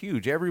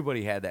huge.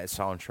 Everybody had that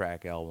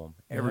soundtrack album.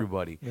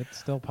 Everybody. Yeah, it's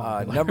still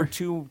popular. Number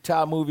 2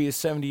 top movie is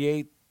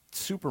 78,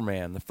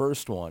 Superman, the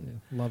first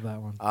one. Yeah, love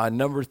that one.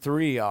 Number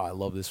 3, I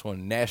love this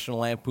one, National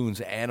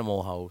Lampoon's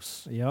Animal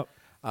House. Yep.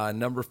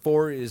 Number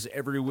 4 is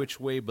Every Which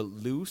Way But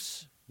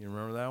Loose. You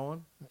remember that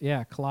one?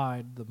 Yeah,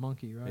 Clyde, the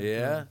monkey, right?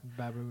 Yeah. Or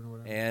baboon or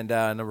whatever. And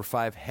number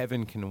 5,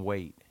 Heaven Can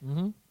Wait.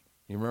 Mm-hmm.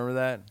 You remember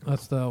that?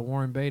 That's the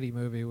Warren Beatty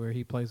movie where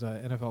he plays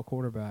an NFL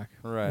quarterback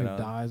Right who on.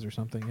 dies or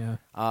something, yeah.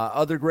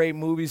 Other great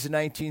movies in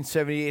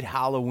 1978,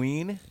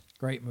 Halloween.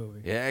 Great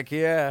movie. Heck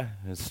yeah.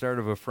 The start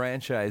of a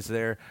franchise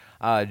there.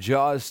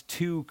 Jaws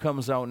 2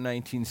 comes out in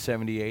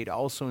 1978.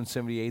 Also in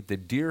 78, The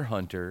Deer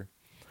Hunter,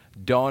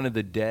 Dawn of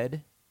the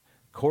Dead,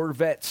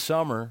 Corvette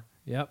Summer.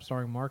 Yep,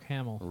 starring Mark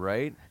Hamill.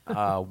 Right.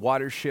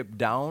 Watership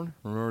Down.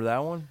 Remember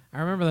that one? I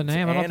remember the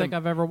name. I don't think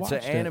I've ever watched it.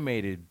 It's an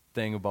animated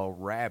thing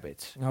about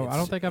rabbits. No, I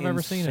don't think I've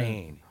ever seen it.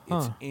 Insane.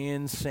 It's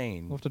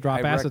insane. We'll have to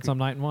drop acid some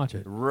night and watch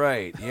it.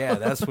 Right. Yeah,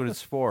 that's what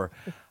it's for.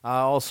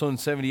 Also in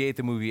 78,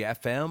 the movie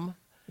FM.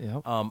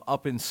 Yep.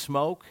 Up in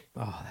Smoke.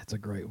 Oh, that's a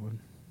great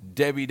one.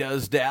 Debbie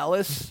Does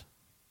Dallas.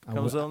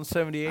 Comes out in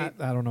 78.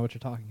 I don't know what you're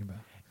talking about.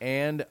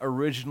 And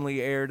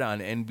originally aired on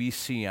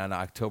NBC on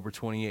October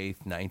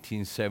 28th,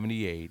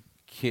 1978.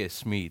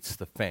 Kiss meets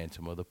The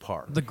Phantom of the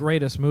Park. The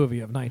greatest movie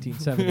of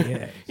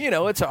 1978. You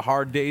know, it's a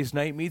Hard Day's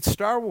Night meets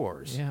Star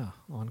Wars. Yeah,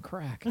 on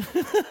crack.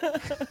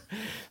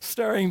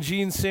 Starring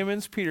Gene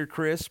Simmons, Peter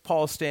Criss,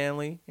 Paul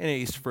Stanley, and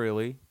Ace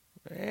Frehley,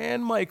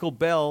 and Michael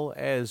Bell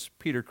as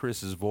Peter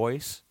Criss's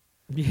voice.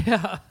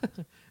 Yeah.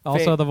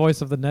 Also the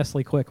voice of the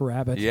Nestle Quick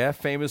Rabbit. Yeah,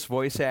 famous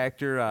voice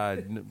actor.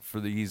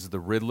 He's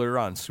the Riddler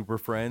on Super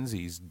Friends.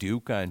 He's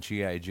Duke on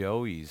G.I.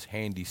 Joe. He's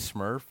Handy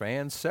Smurf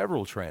and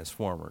several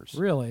Transformers.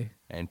 Really?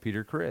 And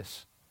Peter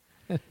Criss.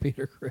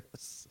 Peter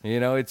Criss. You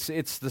know, it's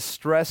the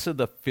stress of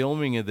the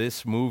filming of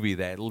this movie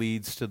that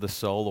leads to the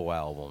solo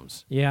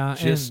albums. Yeah,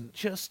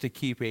 just to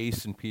keep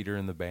Ace and Peter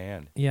in the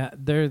band. Yeah,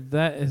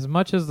 that as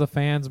much as the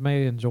fans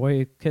may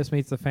enjoy Kiss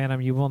Meets the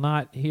Phantom, you will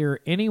not hear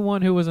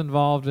anyone who was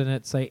involved in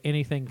it say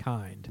anything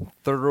kind.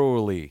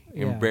 Thoroughly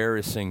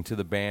embarrassing to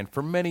the band.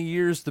 For many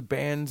years, the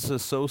band's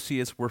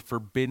associates were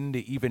forbidden to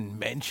even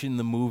mention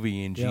the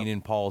movie in Gene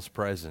and Paul's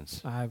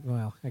presence. I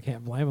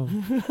can't blame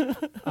them.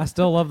 I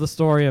still love the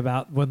story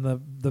about when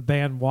the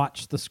band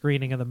watched the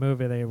screening of the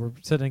movie. They were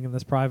sitting in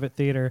this private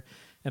theater,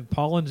 and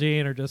Paul and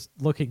Gene are just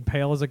looking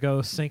pale as a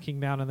ghost, sinking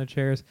down in their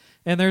chairs.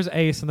 And there's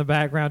Ace in the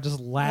background just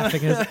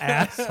laughing his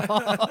ass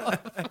off.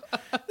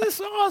 This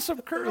is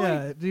awesome, Curly.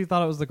 Yeah, he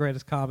thought it was the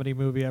greatest comedy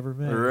movie ever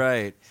made.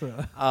 Right.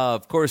 So.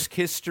 Of course,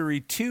 History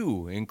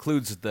 2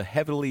 includes the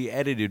heavily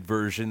edited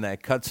version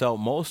that cuts out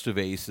most of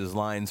Ace's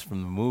lines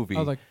from the movie.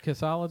 Oh, the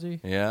Kissology?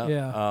 Yeah.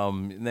 Yeah.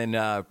 And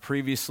then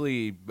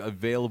previously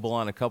available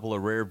on a couple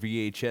of rare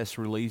VHS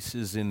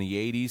releases in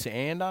the 80s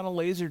and on a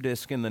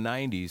Laserdisc in the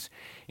 90s.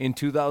 In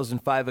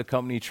 2005, a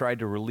company tried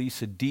to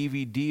release a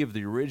DVD of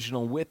the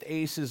original with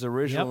Ace's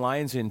original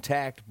lines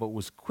intact, but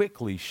was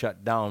quickly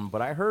shut down.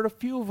 But I heard a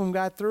few of them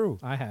got through.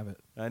 I have it.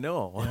 I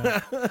know.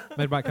 Yeah.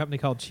 Made by a company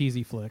called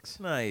Cheesy Flicks.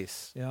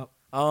 Nice. Yep.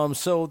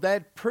 So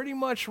that pretty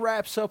much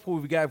wraps up what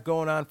we've got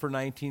going on for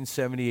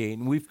 1978,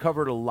 and we've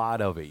covered a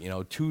lot of it. You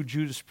know, 2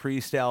 Judas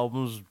Priest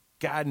albums,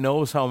 God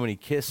knows how many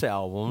Kiss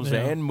albums,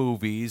 and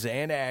movies,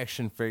 and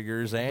action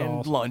figures,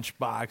 and lunch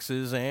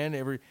boxes, and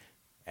every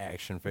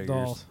action figures.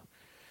 Dolls.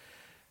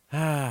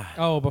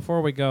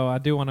 Before we go, I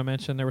do want to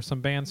mention there were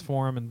some bands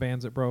formed and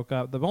bands that broke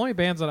up. The only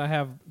bands that I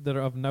have that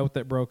are of note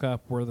that broke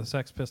up were the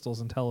Sex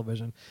Pistols and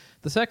Television.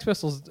 The Sex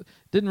Pistols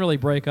didn't really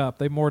break up.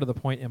 They more to the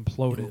point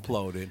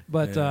imploded.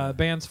 But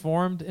bands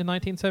formed in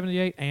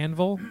 1978,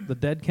 Anvil, the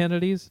Dead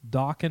Kennedys,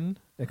 Dokken,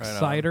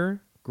 Exciter,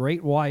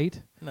 Great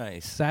White,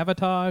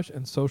 Savatage,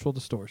 and Social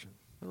Distortion.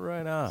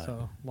 Right on.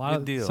 So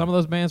some of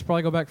those bands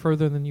probably go back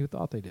further than you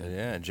thought they did.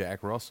 Yeah,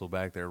 Jack Russell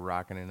back there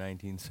rocking in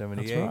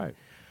 1978. That's right.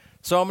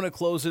 So I'm going to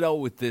close it out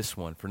with this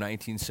one for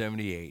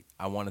 1978.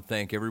 I want to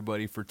thank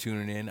everybody for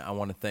tuning in. I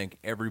want to thank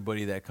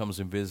everybody that comes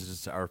and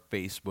visits our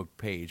Facebook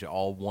page,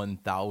 all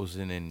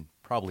 1,000 and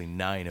probably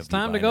 9 of you. It's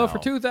time to go for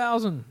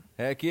 2,000.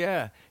 Heck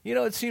yeah. You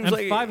know, it seems and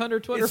like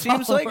 500 Twitter It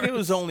seems followers. like it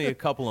was only a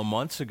couple of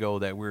months ago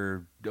that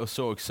we're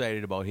so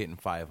excited about hitting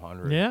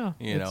 500. Yeah.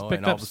 You know,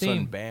 and all of a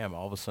sudden, bam,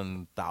 all of a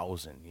sudden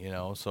 1,000, you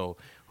know. So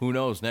who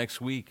knows, next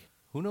week,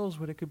 who knows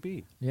what it could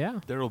be?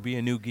 Yeah. There will be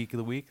a new Geek of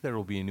the Week. There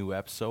will be a new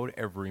episode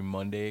every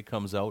Monday. It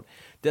comes out.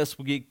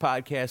 Decibel Geek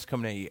Podcast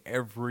coming at you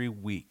every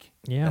week.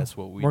 Yeah. That's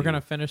what we're going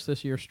to finish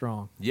this year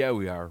strong. Yeah,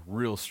 we are.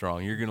 Real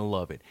strong. You're going to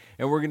love it.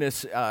 And we're going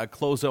to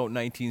close out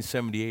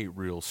 1978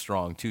 real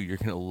strong, too. You're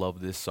going to love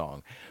this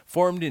song.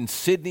 Formed in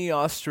Sydney,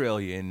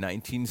 Australia in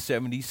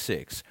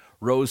 1976,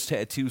 Rose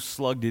Tattoo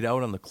slugged it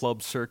out on the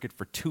club circuit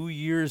for 2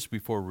 years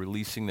before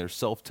releasing their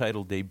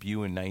self-titled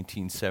debut in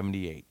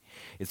 1978.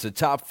 It's a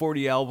top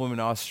 40 album in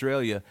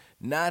Australia,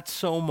 not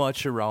so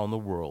much around the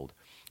world.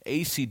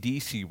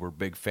 AC/DC were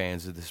big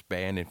fans of this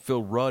band, and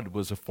Phil Rudd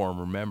was a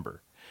former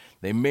member.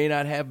 They may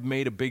not have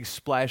made a big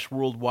splash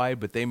worldwide,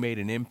 but they made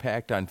an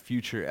impact on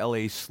future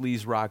LA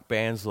sleaze rock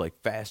bands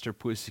like Faster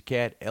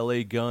Pussycat,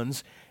 LA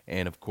Guns,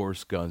 and of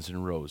course Guns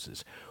N'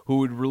 Roses, who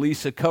would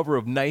release a cover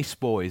of Nice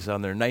Boys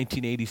on their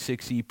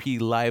 1986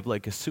 EP Live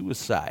Like a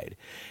Suicide.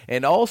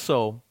 And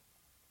also,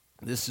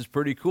 this is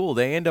pretty cool,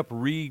 they end up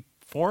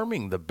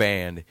reforming the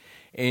band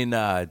in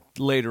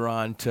later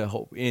on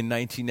in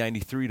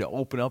 1993 to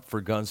open up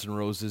for Guns N'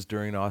 Roses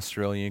during an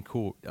Australian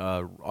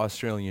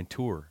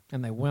tour.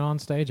 And they went on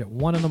stage at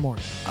 1 in the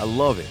morning. I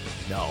love it.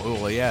 No,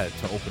 well, yeah,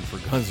 to open for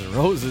Guns N'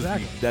 Roses,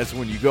 exactly. That's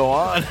when you go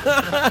on.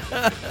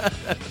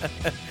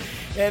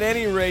 At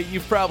any rate,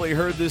 you've probably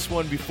heard this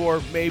one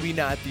before, maybe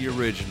not the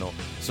original.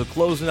 So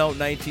closing out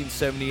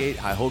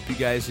 1978, I hope you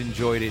guys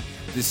enjoyed it.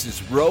 This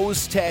is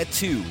Rose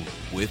Tattoo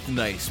with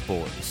Nice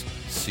Boys.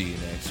 See you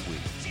next week.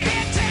 Sweet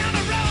as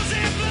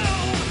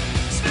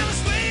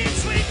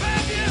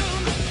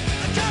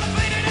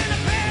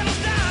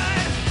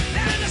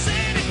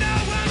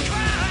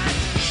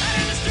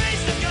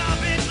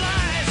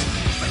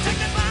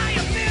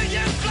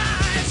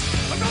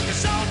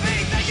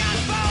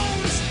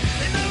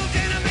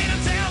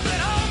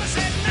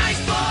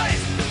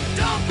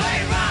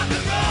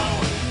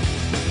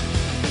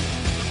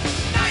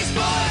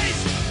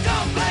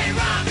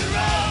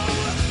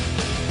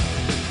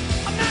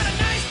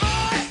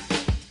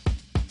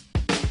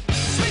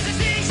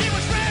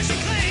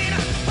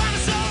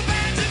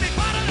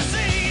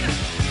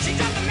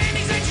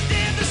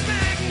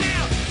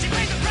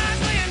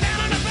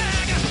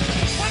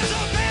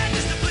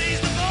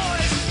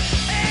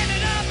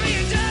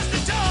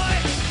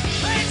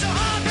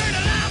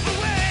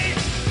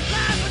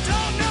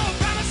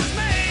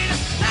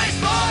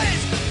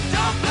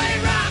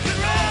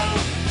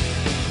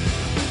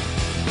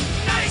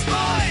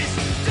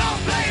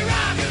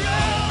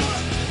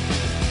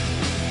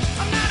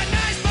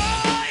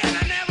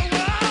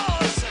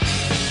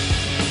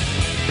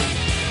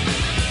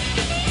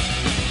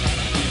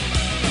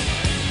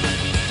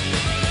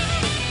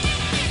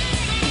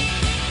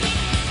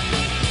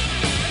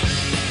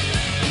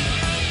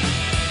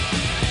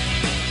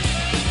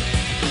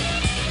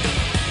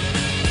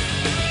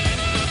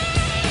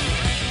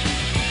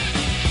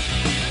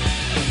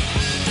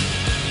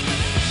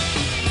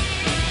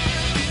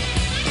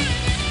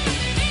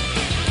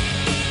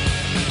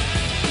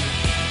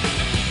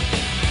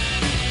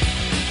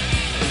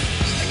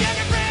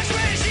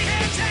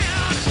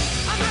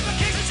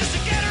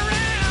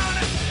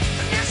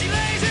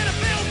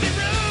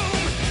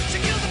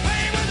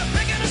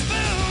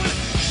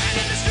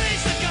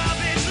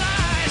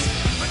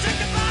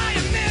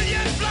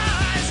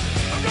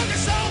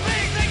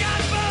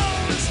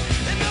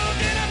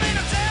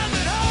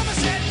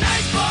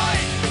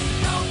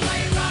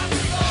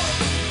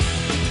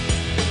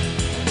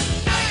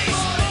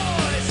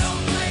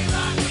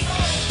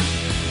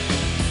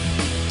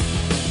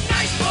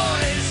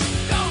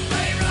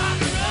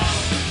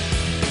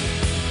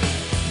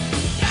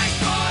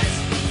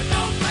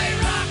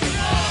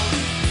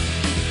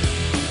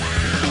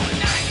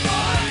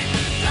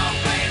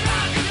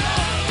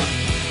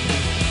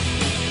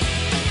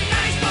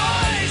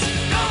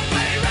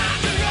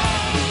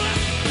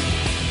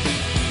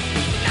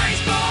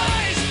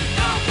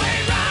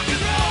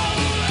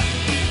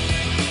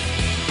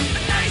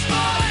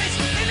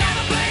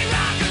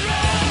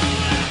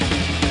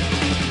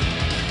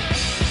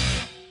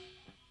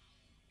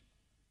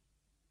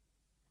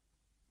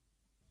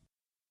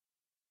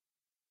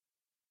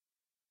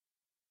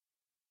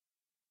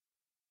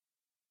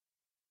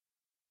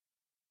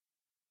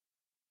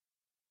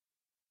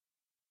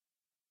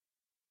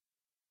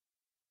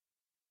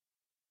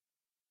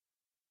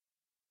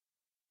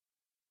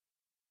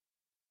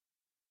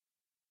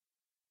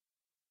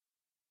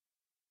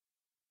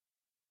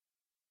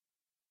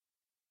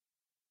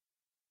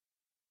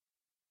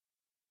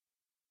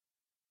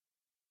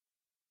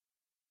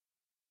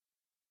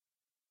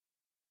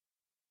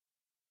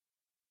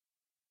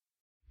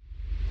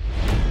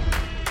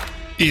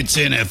It's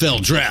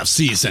NFL draft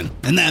season,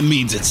 and that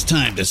means it's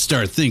time to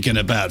start thinking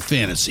about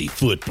fantasy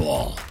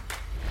football.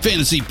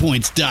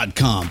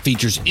 FantasyPoints.com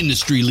features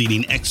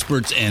industry-leading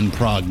experts and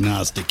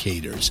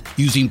prognosticators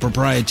using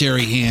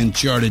proprietary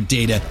hand-charted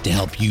data to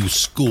help you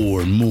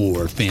score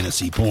more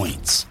fantasy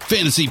points.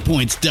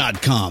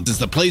 FantasyPoints.com is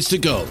the place to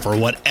go for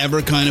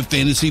whatever kind of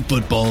fantasy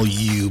football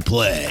you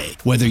play.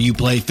 Whether you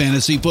play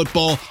fantasy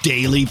football,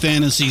 daily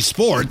fantasy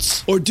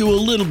sports, or do a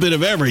little bit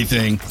of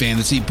everything,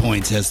 Fantasy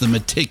Points has the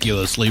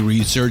meticulously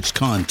researched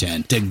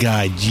content to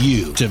guide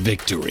you to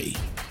victory.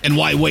 And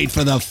why wait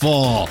for the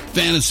fall?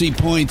 Fantasy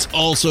Points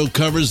also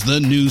covers the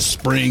new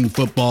spring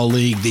football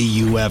league,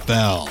 the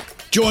UFL.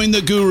 Join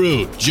the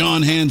guru,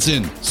 John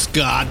Hansen,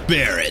 Scott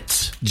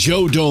Barrett,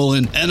 Joe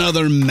Dolan, and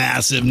other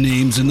massive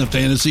names in the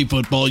fantasy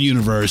football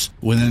universe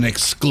with an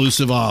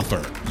exclusive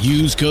offer.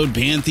 Use code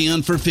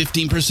Pantheon for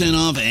 15%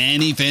 off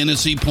any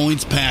Fantasy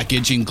Points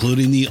package,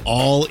 including the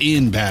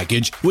all-in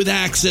package, with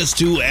access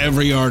to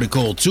every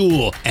article,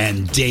 tool,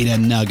 and data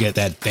nugget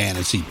that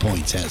Fantasy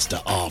Points has to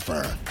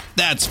offer.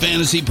 That's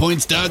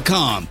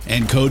FantasyPoints.com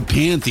and code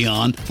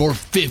Pantheon for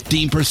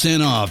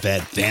 15% off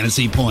at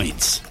Fantasy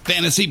Points.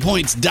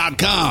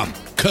 FantasyPoints.com,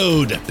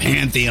 code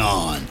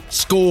Pantheon.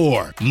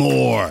 Score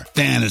more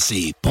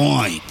fantasy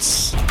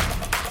points.